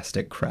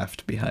fantastic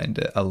craft behind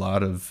it. A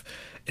lot of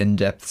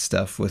in-depth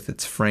stuff with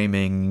its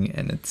framing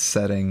and its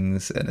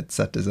settings and its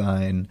set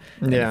design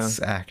and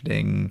its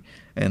acting,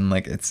 and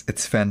like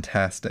it's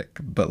fantastic.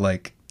 But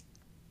like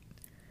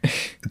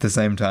at the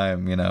same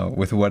time, you know,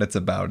 with what it's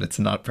about, it's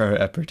not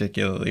a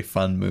particularly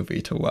fun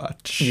movie to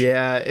watch.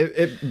 Yeah,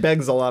 it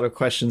begs a lot of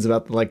questions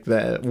about like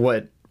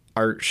what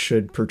art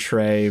should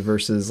portray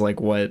versus like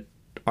what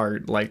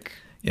art like.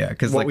 Yeah,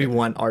 because what like we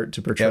want art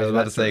to portray. Yeah, I was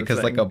about to say,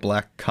 because like a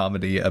black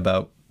comedy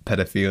about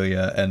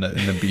pedophilia and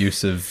an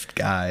abusive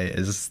guy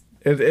is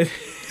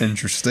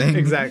interesting.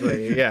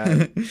 Exactly.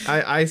 Yeah,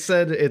 I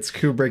said it's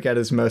Kubrick at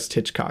his most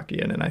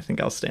Hitchcockian, and I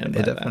think I'll stand by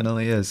It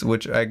definitely is.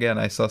 Which again,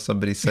 I saw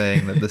somebody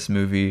saying that this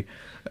movie.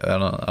 I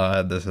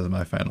don't. This is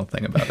my final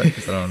thing about it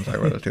because I don't want to talk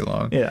about it too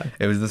long. Yeah.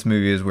 It was this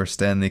movie is where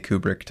Stanley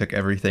Kubrick took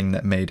everything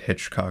that made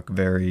Hitchcock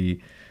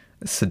very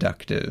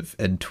seductive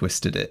and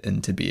twisted it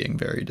into being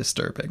very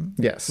disturbing.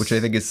 Yes. Which I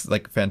think is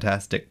like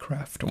fantastic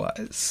craft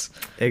wise.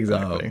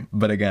 Exactly.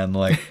 But again,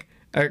 like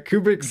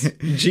Kubrick's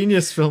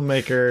genius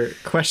filmmaker,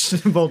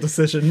 questionable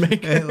decision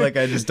maker. like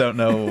I just don't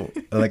know.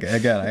 Like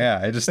again, yeah,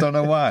 I just don't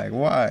know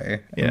why.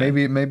 Yeah.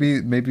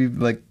 Maybe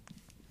like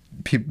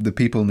the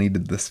people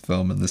needed this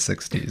film in the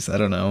 60s. I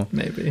don't know.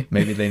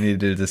 Maybe they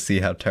needed to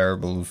see how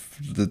terrible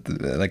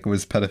like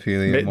was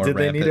pedophilia more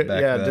rampant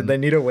back then. Did they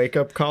need a wake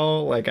up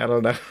call? Like I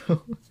don't know.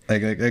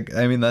 like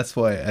I mean, that's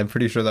why I'm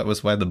pretty sure that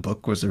was why the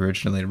book was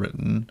originally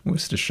written,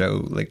 was to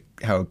show like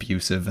how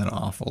abusive and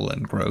awful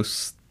and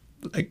gross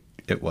like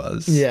it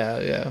was.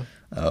 Yeah.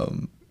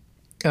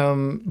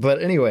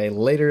 But anyway,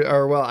 later,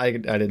 or well, I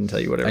didn't tell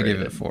you what I gave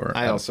it a 4.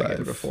 I also gave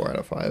it a 4 out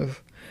of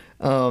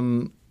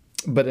 5.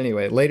 But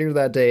anyway, later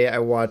that day, I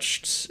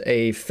watched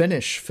a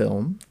Finnish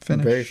film for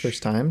the very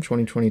first time.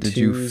 2022's. Did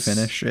you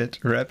finish it,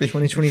 Rappy?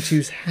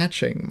 2022's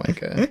Hatching,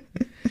 Micah.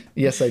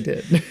 Yes, I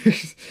did.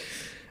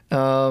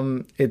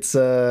 It's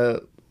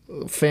a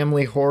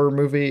family horror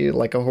movie,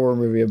 like a horror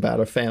movie about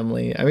a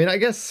family. I mean, I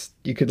guess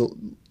you could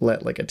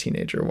let like a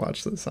teenager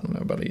watch this. I don't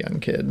know about a young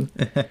kid.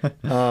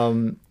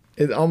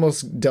 It's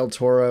almost Del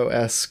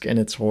Toro-esque in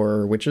its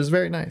horror, which is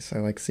very nice. I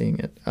like seeing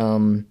it.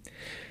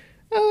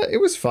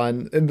 It was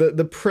fun.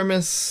 The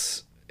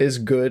premise is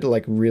good,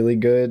 like really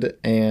good,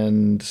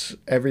 and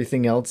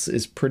everything else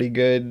is pretty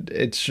good.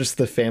 It's just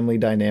the family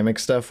dynamic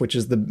stuff, which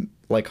is the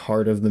like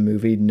heart of the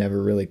movie,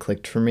 never really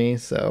clicked for me.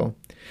 So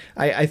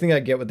I think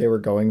I get what they were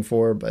going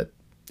for, but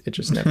it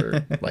just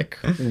never like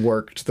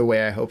worked the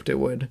way I hoped it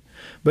would.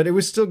 But it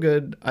was still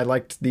good. I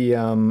liked the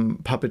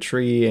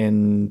puppetry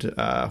and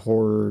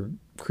horror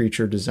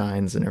creature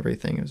designs and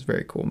everything. It was a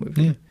very cool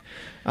movie. Yeah.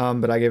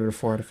 But I gave it a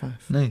 4 out of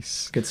 5.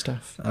 Nice. Good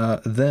stuff.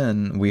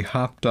 Then we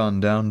hopped on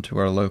down to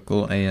our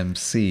local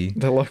AMC.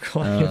 The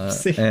local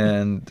AMC.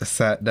 And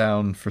sat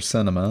down for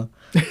cinema.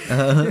 We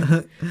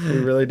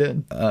really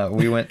did.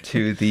 We went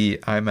to the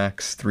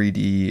IMAX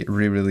 3D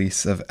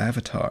re-release of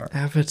Avatar.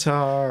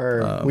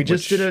 We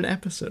just did an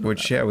episode.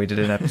 We did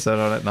an episode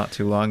on it not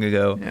too long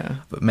ago. Yeah.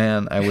 But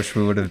man, I wish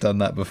we would have done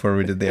that before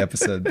we did the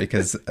episode,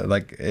 because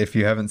like if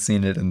you haven't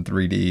seen it in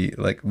 3D,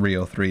 like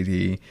real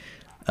 3D,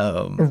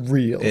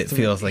 it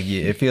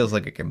feels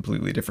like a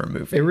completely different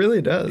movie. It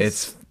really does.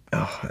 It's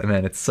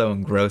so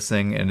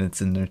engrossing, and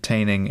it's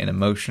entertaining and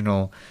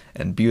emotional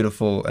and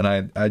beautiful, and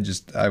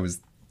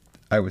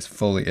I was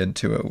fully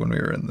into it when we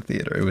were in the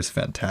theater. It was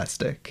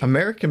fantastic.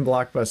 American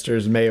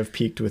blockbusters may have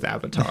peaked with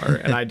Avatar,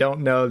 and I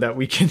don't know that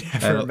we can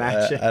ever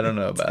match it. I don't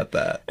know about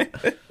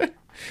that.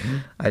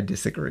 I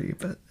disagree,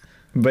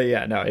 but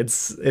yeah, no,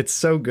 it's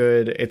so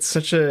good. It's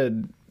such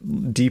a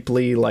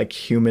deeply like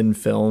human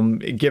film,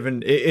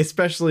 given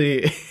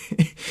especially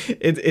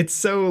it's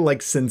so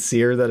like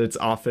sincere that it's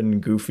often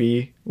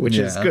goofy, which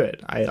is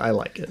good. I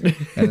like it.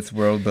 And its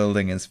world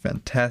building is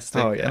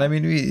fantastic. Oh yeah. And I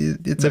mean,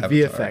 it's the Avatar.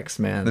 VFX,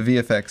 man. The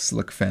VFX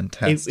look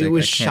fantastic. It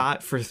was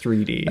shot for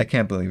 3D. I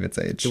can't believe it's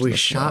aged. It was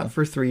shot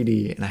for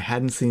 3D, and I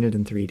hadn't seen it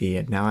in 3D,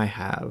 and now I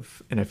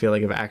have, and I feel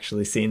like I've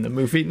actually seen the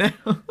movie now.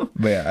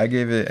 But yeah, I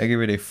gave it a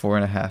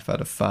 4.5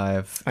 out of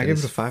 5. I gave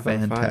it a 5 out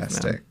of 5.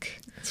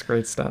 Fantastic. It's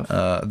great stuff.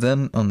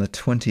 Then on the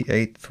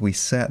 28th, we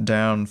sat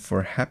down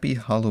for Happy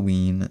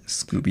Halloween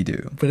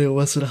Scooby-Doo. But it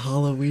wasn't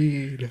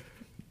Halloween.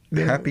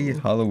 No. Happy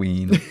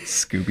Halloween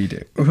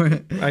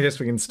Scooby-Doo. I guess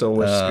we can still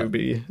wish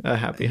Scooby a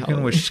happy Halloween. You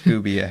can wish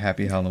Scooby a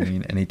happy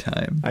Halloween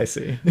anytime. I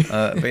see.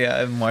 But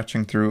yeah, I'm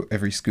watching through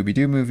every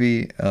Scooby-Doo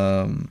movie.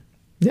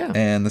 Yeah.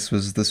 And this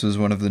was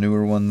one of the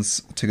newer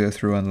ones to go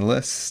through on the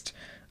list.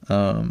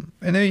 And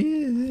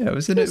it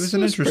was an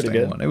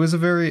interesting one. It was a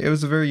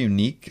very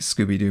unique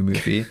Scooby-Doo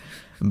movie,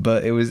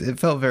 but it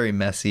felt very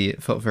messy.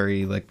 It felt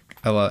very like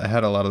it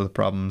had a lot of the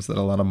problems that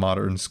a lot of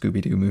modern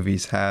Scooby-Doo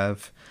movies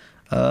have.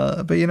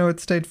 But it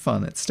stayed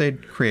fun. It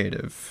stayed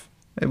creative.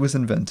 It was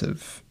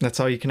inventive. That's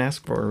all you can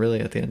ask for,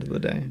 really, at the end of the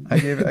day. I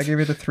gave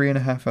it a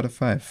 3.5 out of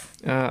 5.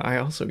 I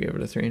also gave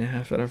it a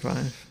 3.5 out of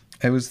 5.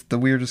 It was the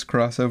weirdest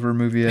crossover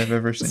movie I've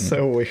ever seen.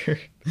 So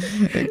weird.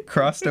 It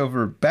crossed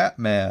over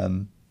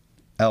Batman,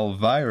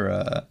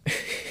 Elvira,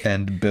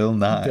 and Bill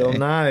Nye. Bill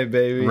Nye,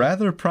 baby.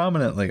 Rather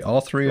prominently,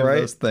 all three of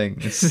those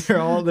things. they're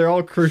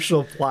all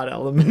crucial plot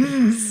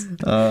elements.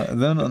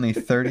 Then on the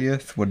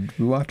 30th, what did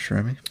we watch,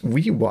 Remy?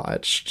 We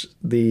watched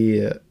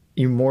the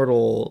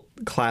immortal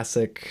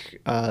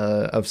classic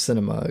of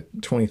cinema,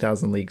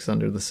 20,000 Leagues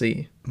Under the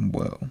Sea.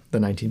 Whoa. The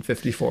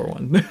 1954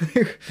 one.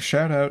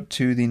 Shout out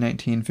to the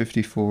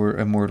 1954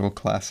 immortal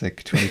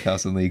classic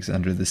 20,000 Leagues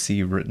Under the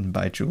Sea, written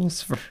by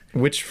Jules Verne.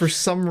 Which for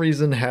some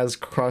reason has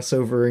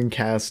crossover and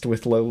cast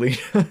with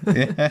Lolita.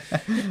 Yeah,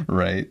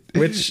 right.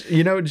 Which,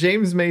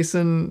 James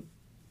Mason...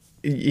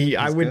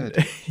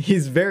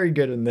 He's very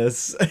good in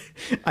this.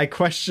 I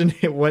question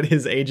what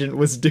his agent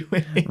was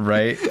doing.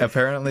 Right.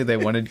 Apparently they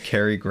wanted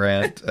Cary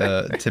Grant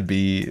to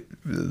be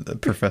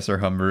Professor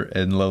Humber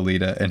in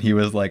Lolita, and he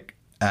was like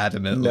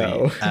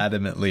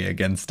adamantly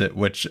against it,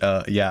 which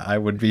I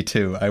would be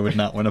too. I would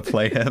not want to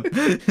play him.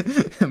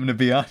 I'm gonna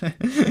be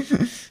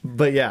honest.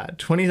 But yeah,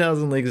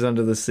 20,000 Leagues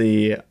Under the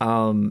Sea,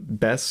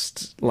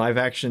 best live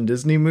action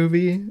Disney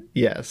movie?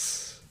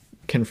 Yes.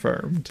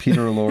 Confirmed.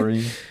 Peter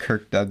Lorre,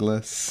 Kirk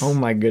Douglas. Oh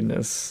my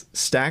goodness.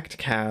 Stacked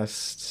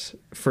cast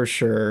for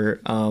sure.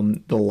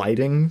 The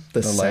lighting,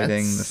 the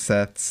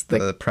sets,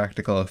 the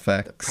practical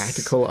effects.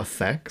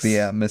 The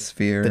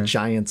atmosphere. The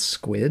giant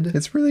squid.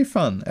 It's really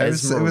fun. It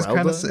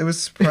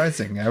was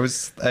surprising.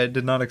 I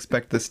did not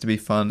expect this to be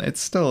fun. It's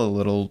still a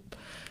little,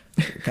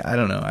 I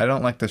don't know. I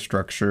don't like the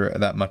structure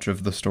that much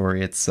of the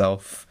story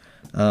itself.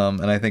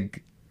 And I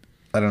think,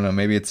 I don't know,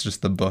 maybe it's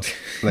just the book,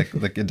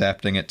 like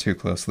adapting it too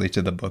closely to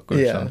the book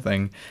or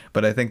something.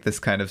 But I think this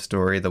kind of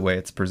story, the way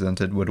it's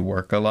presented, would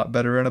work a lot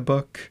better in a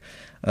book.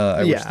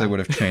 I wish they would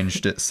have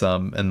changed it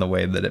some in the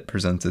way that it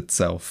presents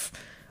itself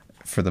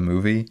for the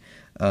movie.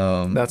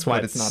 That's why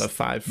it's not a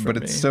 5 for me. But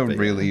it's still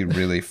really,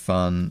 really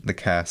fun. The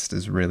cast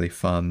is really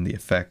fun. The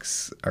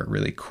effects are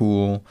really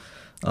cool.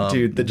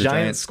 Dude, the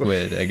giant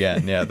squid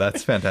again. Yeah,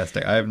 that's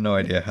fantastic. I have no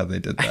idea how they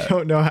did that. I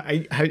don't know.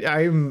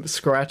 I'm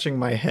scratching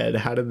my head.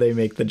 How did they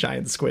make the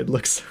giant squid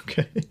look so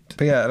good?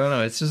 But yeah, I don't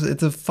know. It's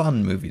a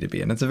fun movie to be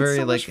in. It's a very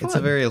it's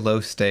a very low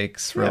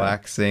stakes,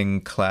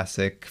 relaxing,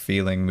 classic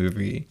feeling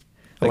movie.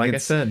 Like I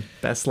said,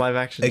 best live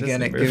action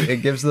Disney movie.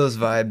 It gives those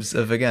vibes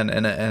of, again,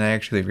 and I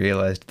actually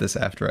realized this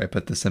after I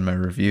put this in my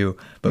review,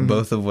 but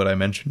both of what I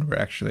mentioned were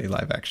actually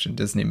live action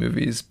Disney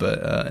movies,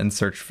 but In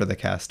Search for the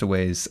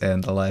Castaways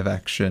and the live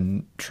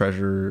action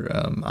Treasure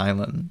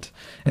Island.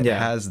 It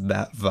has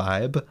that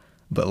vibe,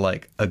 but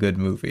like a good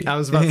movie. I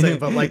was about to say,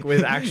 but like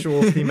with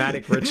actual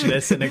thematic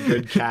richness and a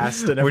good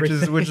cast and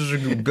everything. Which is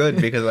good,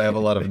 because I have a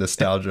lot of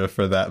nostalgia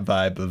for that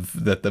vibe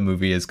that the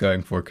movie is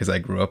going for, because I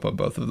grew up on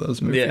both of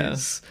those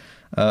movies. Yeah.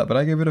 But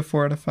I gave it a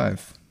 4 out of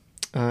 5.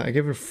 I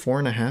gave it a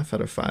 4.5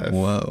 out of 5.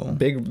 Whoa.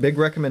 Big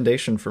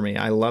recommendation for me.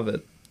 I love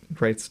it.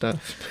 Great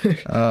stuff.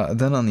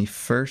 Then on the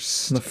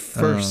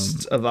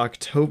 1st of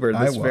October,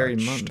 this very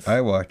month,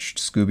 I watched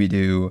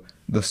Scooby-Doo,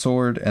 The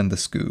Sword and the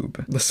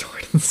Scoob. The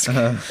Sword and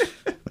the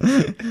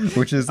Scoob.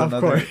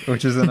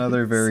 which is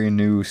another very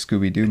new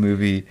Scooby-Doo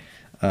movie,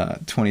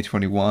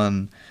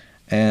 2021.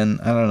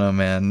 And I don't know,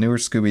 man, newer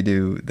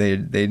Scooby-Doo,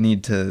 they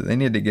need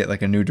to get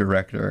like a new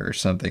director or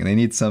something. They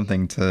need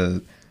something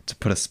to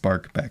put a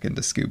spark back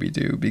into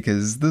Scooby-Doo,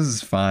 because this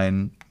is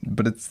fine,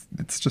 but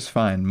it's just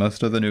fine.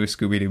 Most of the new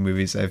Scooby-Doo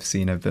movies I've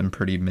seen have been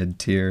pretty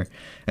mid-tier,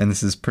 and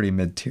this is pretty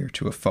mid-tier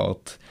to a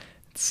fault.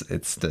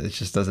 It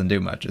just doesn't do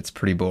much. It's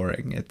pretty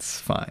boring. It's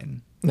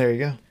fine. There you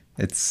go.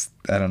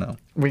 I don't know.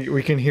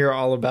 We can hear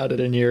all about it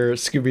in your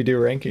Scooby-Doo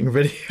ranking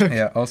video.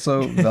 Yeah,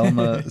 also,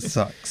 Velma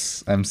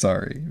sucks. I'm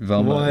sorry.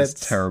 Velma is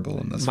terrible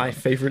in this My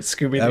favorite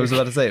Scooby-Doo. I was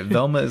about to say,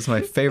 Velma is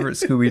my favorite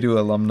Scooby-Doo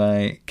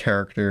alumni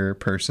character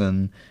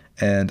person,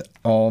 and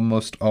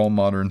almost all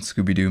modern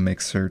Scooby-Doo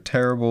makes her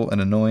terrible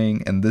and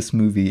annoying, and this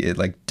movie, it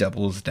like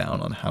doubles down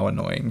on how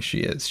annoying she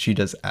is. She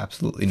does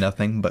absolutely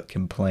nothing but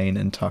complain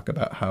and talk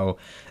about how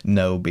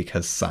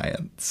because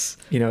science.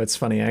 It's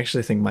funny. I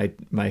actually think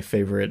my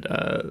favorite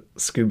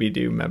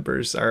Scooby-Doo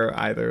members are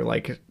either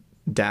like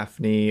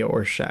Daphne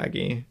or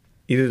Shaggy.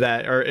 Either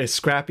that or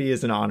Scrappy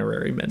is an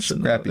honorary mention.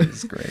 Scrappy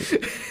is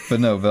great.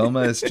 But no, Velma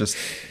is just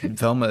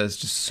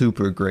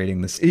super grating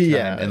this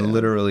time and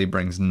literally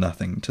brings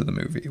nothing to the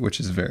movie,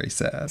 which is very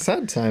sad.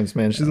 Sad times,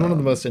 man. She's one of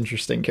the most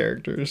interesting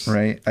characters.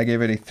 Right? I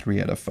gave it a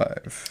 3 out of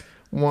 5.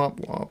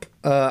 Womp womp.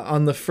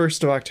 On the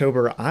 1st of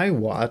October, I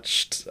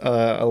watched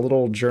a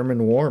little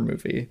German war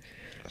movie.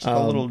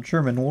 A little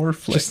German war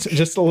flick.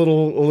 Just a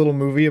little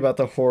movie about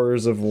the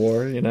horrors of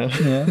war, you know?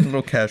 Yeah, a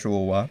little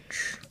casual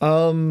watch.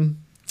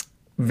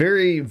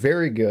 Very,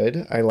 very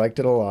good. I liked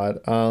it a lot.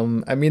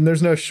 I mean,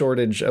 there's no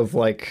shortage of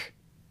like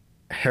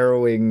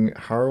harrowing.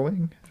 I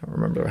don't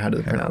remember how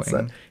to pronounce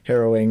that.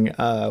 Harrowing,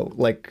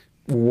 like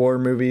war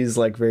movies,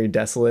 like very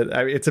desolate.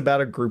 I mean, it's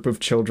about a group of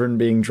children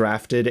being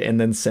drafted and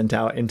then sent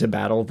out into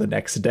battle the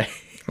next day.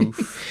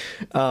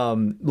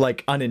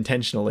 Like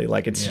unintentionally,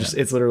 like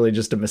it's literally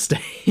just a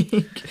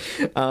mistake.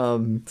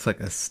 It's like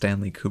a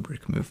Stanley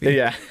Kubrick movie.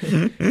 Yeah.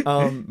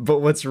 But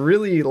what's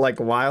really like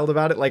wild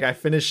about it, like I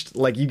finished,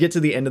 like you get to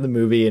the end of the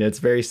movie and it's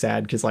very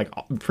sad because like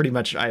pretty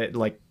much I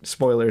like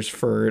spoilers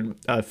for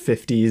a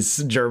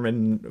 50s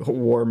German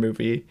war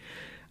movie.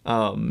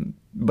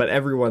 But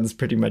everyone's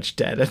pretty much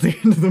dead at the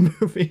end of the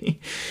movie.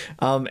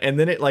 And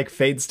then it like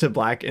fades to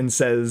black and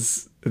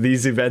says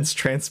these events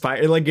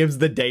transpire. It like gives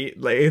the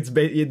date. Like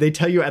they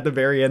tell you at the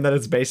very end that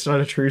it's based on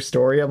a true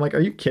story. I'm like,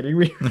 are you kidding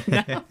me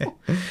right now?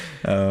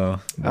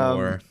 Oh,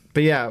 more.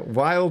 But yeah,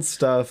 wild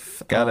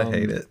stuff. Gotta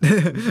hate it.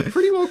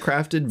 Pretty well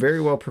crafted, very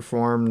well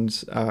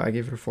performed. I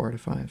gave it a 4 out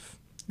of 5.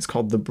 It's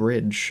called The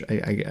Bridge.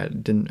 I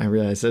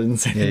realized I didn't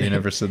say the name. You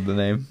never said the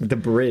name. The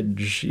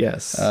Bridge,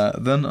 yes.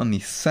 Then on the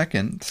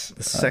 2nd,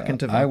 of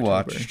October, I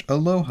watched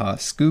Aloha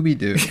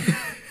Scooby-Doo.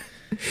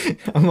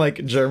 I'm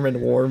like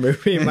German war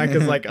movie. Mike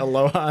is like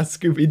Aloha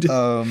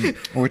Scooby-Doo.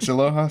 Which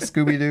Aloha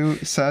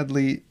Scooby-Doo,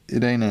 sadly,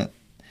 it ain't it.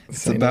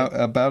 It's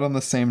about on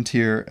the same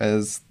tier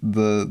as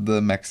the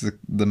Mexico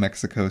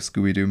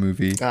Scooby-Doo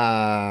movie.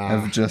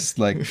 Of just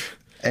like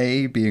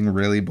A, being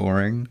really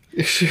boring,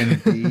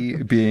 and B,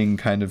 being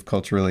kind of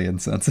culturally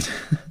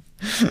insensitive.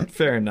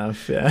 Fair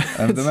enough, yeah.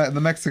 The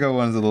Mexico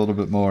one's a little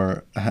bit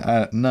more...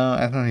 no,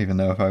 I don't even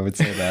know if I would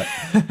say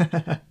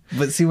that.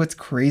 But see, what's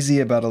crazy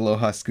about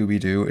Aloha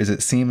Scooby-Doo is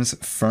it seems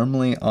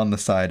firmly on the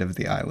side of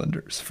the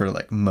Islanders for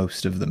like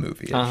most of the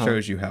movie. It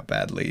shows you how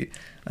badly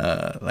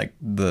like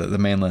the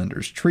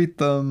mainlanders treat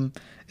them.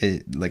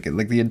 It like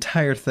the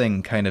entire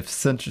thing kind of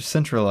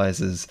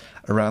centralizes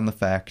around the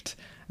fact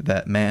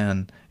that,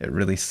 man, it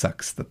really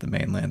sucks that the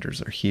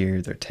mainlanders are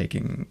here. They're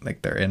taking,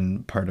 like, they're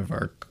in part of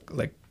our,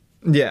 like,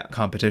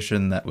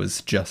 competition that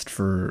was just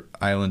for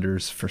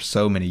Islanders for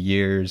so many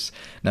years.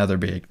 Now they're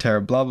being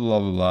terrible, blah, blah, blah,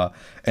 blah, blah.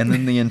 And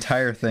then the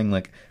entire thing,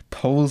 like,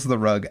 pulls the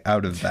rug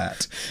out of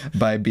that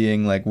by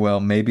being like, well,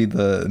 maybe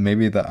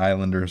the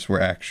Islanders were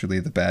actually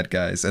the bad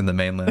guys and the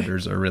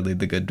mainlanders are really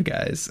the good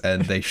guys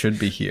and they should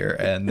be here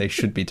and they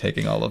should be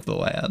taking all of the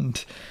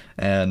land.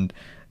 And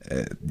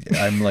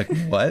I'm like,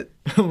 what?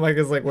 Mike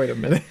is like, wait a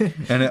minute.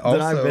 And it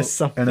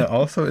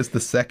also is the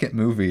second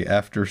movie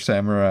after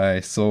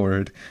Samurai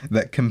Sword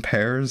that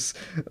compares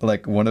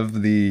like one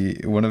of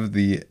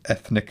the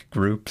ethnic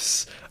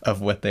groups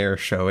of what they are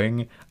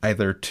showing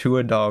either to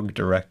a dog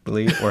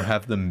directly or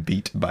have them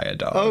beat by a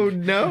dog. Oh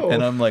no.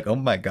 And I'm like, oh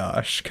my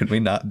gosh, can we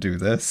not do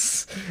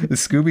this?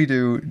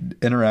 Scooby-Doo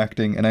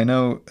interacting, and I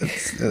know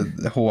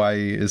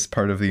Hawaii is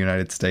part of the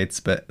United States,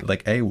 but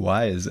like,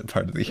 why is it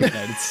part of the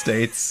United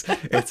States?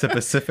 It's a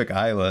Pacific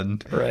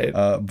island. Right.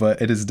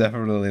 But it is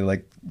definitely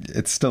like,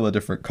 it's still a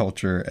different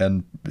culture,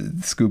 and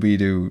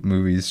Scooby-Doo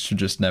movies should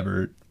just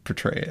never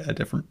portray a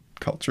different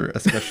culture,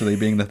 especially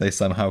being that they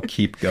somehow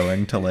keep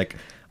going to like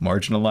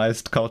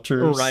marginalized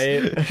cultures.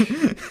 Right.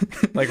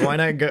 Like, why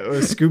not go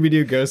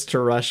Scooby-Doo goes to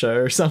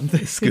Russia or something?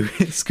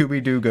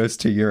 Scooby-Doo goes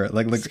to Europe.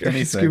 Like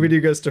anything.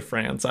 Scooby-Doo goes to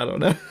France. I don't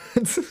know.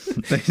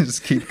 They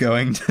just keep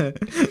going to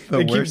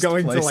they keep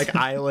going to like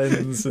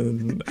islands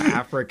and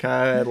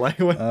Africa and like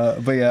what.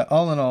 But yeah,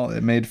 all in all,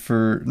 it made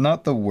for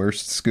not the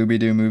worst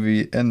Scooby-Doo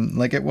movie, and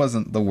like it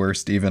wasn't the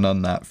worst even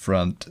on that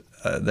front.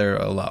 They're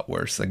a lot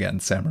worse.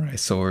 Again, Samurai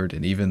Sword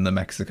and even the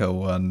Mexico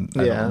one.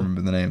 I don't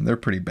remember the name. They're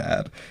pretty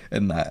bad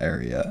in that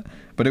area.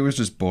 But it was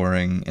just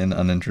boring and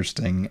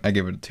uninteresting. I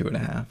give it a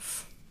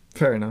 2.5.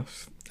 Fair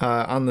enough.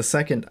 On the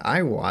 2nd,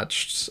 I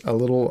watched a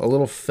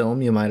little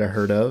film you might have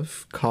heard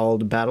of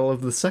called Battle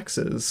of the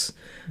Sexes.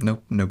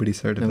 Nope,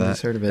 nobody's heard of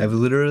that. I've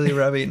literally,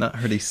 Robbie, not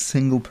heard a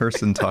single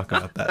person talk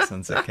about that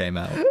since it came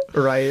out.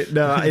 Right.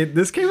 No,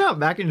 this came out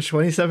back in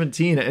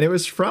 2017, and it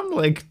was from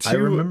like two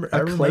I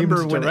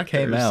remember when it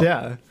came out.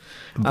 Yeah.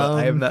 But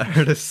I have not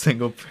heard a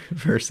single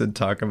person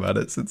talk about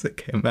it since it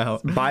came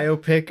out.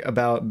 Biopic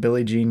about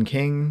Billie Jean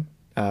King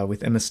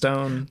with Emma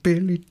Stone.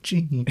 Billie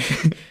Jean.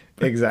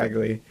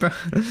 Exactly.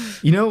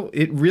 You know,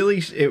 it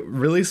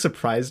really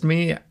surprised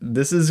me.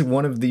 This is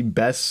one of the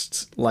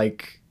best,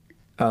 like,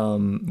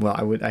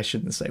 well, I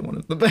shouldn't say one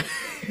of the best.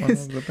 One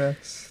of the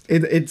best.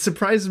 It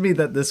surprised me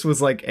that this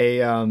was like a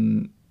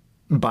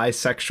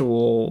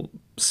bisexual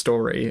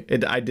story.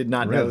 I did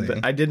not know Really?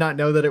 that. I did not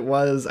know that it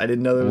was. I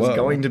didn't know that it was Whoa.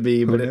 going to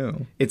be. Who But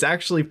knew? it's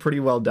actually pretty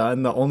well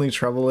done. The only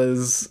trouble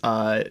is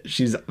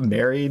she's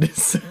married,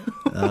 so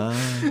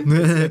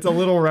it's a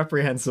little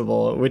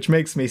reprehensible, which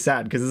makes me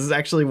sad because this is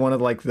actually one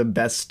of like the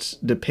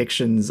best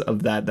depictions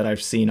of that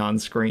I've seen on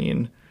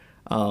screen.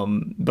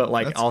 But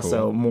like That's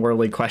also cool.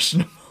 morally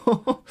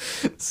questionable.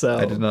 So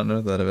I did not know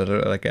that about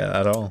it, like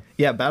at all.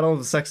 yeah, Battle of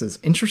the Sexes.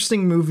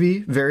 Interesting movie,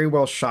 very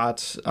well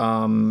shot.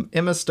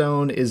 Emma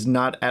Stone is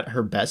not at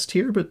her best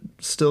here, but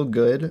still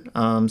good.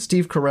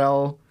 Steve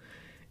Carell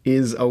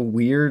is a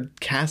weird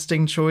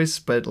casting choice,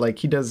 but like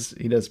he does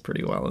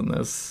pretty well in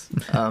this.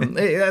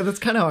 That's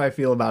kind of how I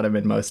feel about him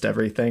in most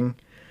everything.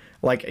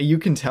 Like you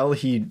can tell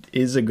he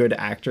is a good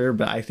actor,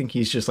 but I think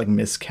he's just like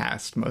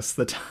miscast most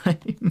of the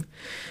time.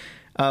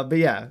 But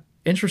yeah,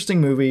 interesting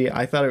movie.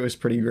 I thought it was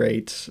pretty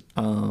great.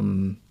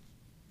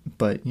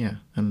 But yeah,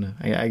 I don't know.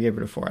 I gave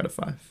it a 4 out of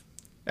 5.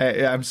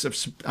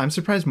 I'm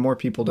surprised more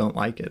people don't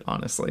like it,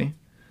 honestly,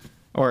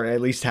 or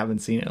at least haven't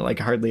seen it. Like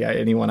hardly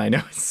anyone I know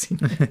has seen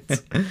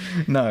it.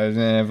 No,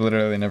 I've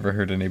literally never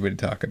heard anybody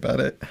talk about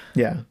it.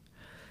 Yeah.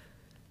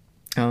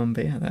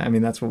 But yeah, I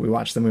mean that's what we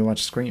watched. Then we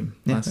watched Scream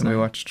last Yeah, night. we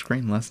watched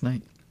Scream last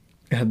night.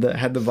 Had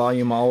the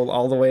volume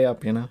all the way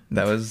up. You know,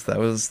 That was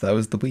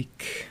the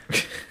week.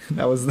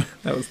 that was the.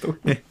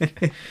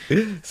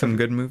 Some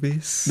good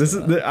movies. This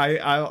is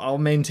I'll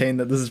maintain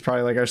that this is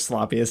probably like our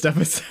sloppiest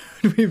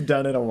episode we've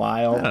done in a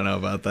while. I don't know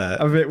about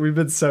that.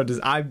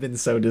 I've been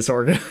so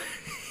disorganized.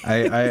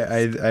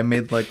 I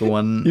made like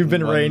one You've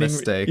been one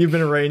mistake. You've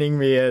been reining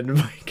me in,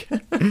 Mike.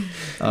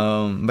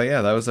 But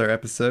yeah, that was our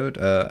episode.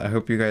 I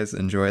hope you guys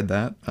enjoyed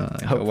that.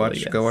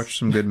 Hopefully, Go yes. watch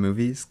some good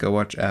movies. Go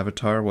watch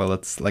Avatar while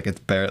it's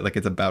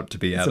about to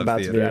be out of theaters. It's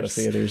about to be out of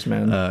theaters,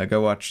 man. Go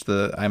watch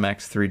the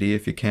IMAX 3D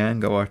if you can.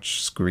 Go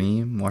watch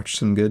Scream. Watch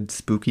some good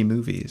spooky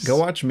movies. Go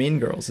watch Mean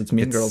Girls. It's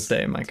Mean Girls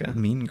Day, Micah.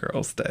 Mean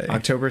Girls Day.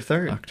 October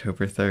 3rd.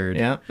 October 3rd.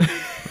 Yeah.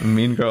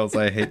 Mean Girls,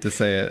 I hate to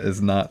say it,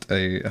 is not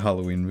a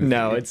Halloween movie.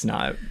 No, it's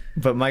not.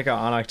 But Micah,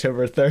 on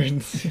October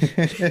 3rd,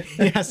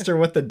 he asked her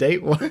what the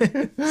date was.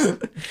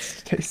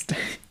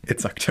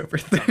 It's October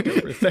 3rd.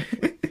 October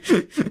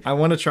 3rd. I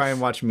want to try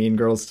and watch Mean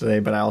Girls today,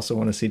 but I also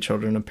want to see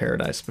Children of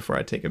Paradise before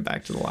I take it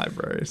back to the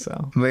library.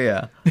 So But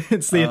yeah,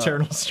 it's the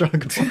eternal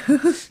struggle.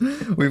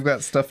 we've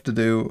got stuff to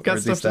do. Got or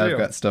at stuff least to I've do.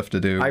 got stuff to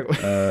do.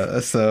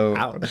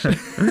 Ouch.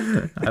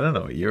 I don't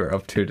know what you were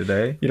up to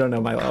today. You don't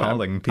know my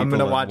Calling people I'm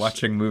gonna and watch.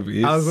 watching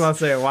movies. I was about to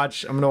say I'm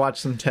gonna watch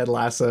some Ted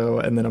Lasso,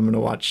 and then I'm gonna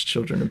watch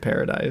Children of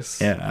Paradise.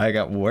 Yeah, I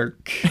got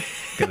work.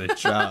 Got a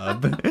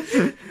job.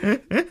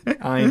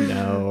 I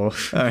know.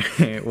 All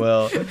right.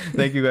 Well,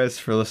 thank you guys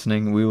for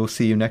listening. We will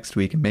see you next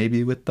week,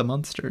 maybe with the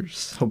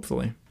monsters.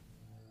 Hopefully.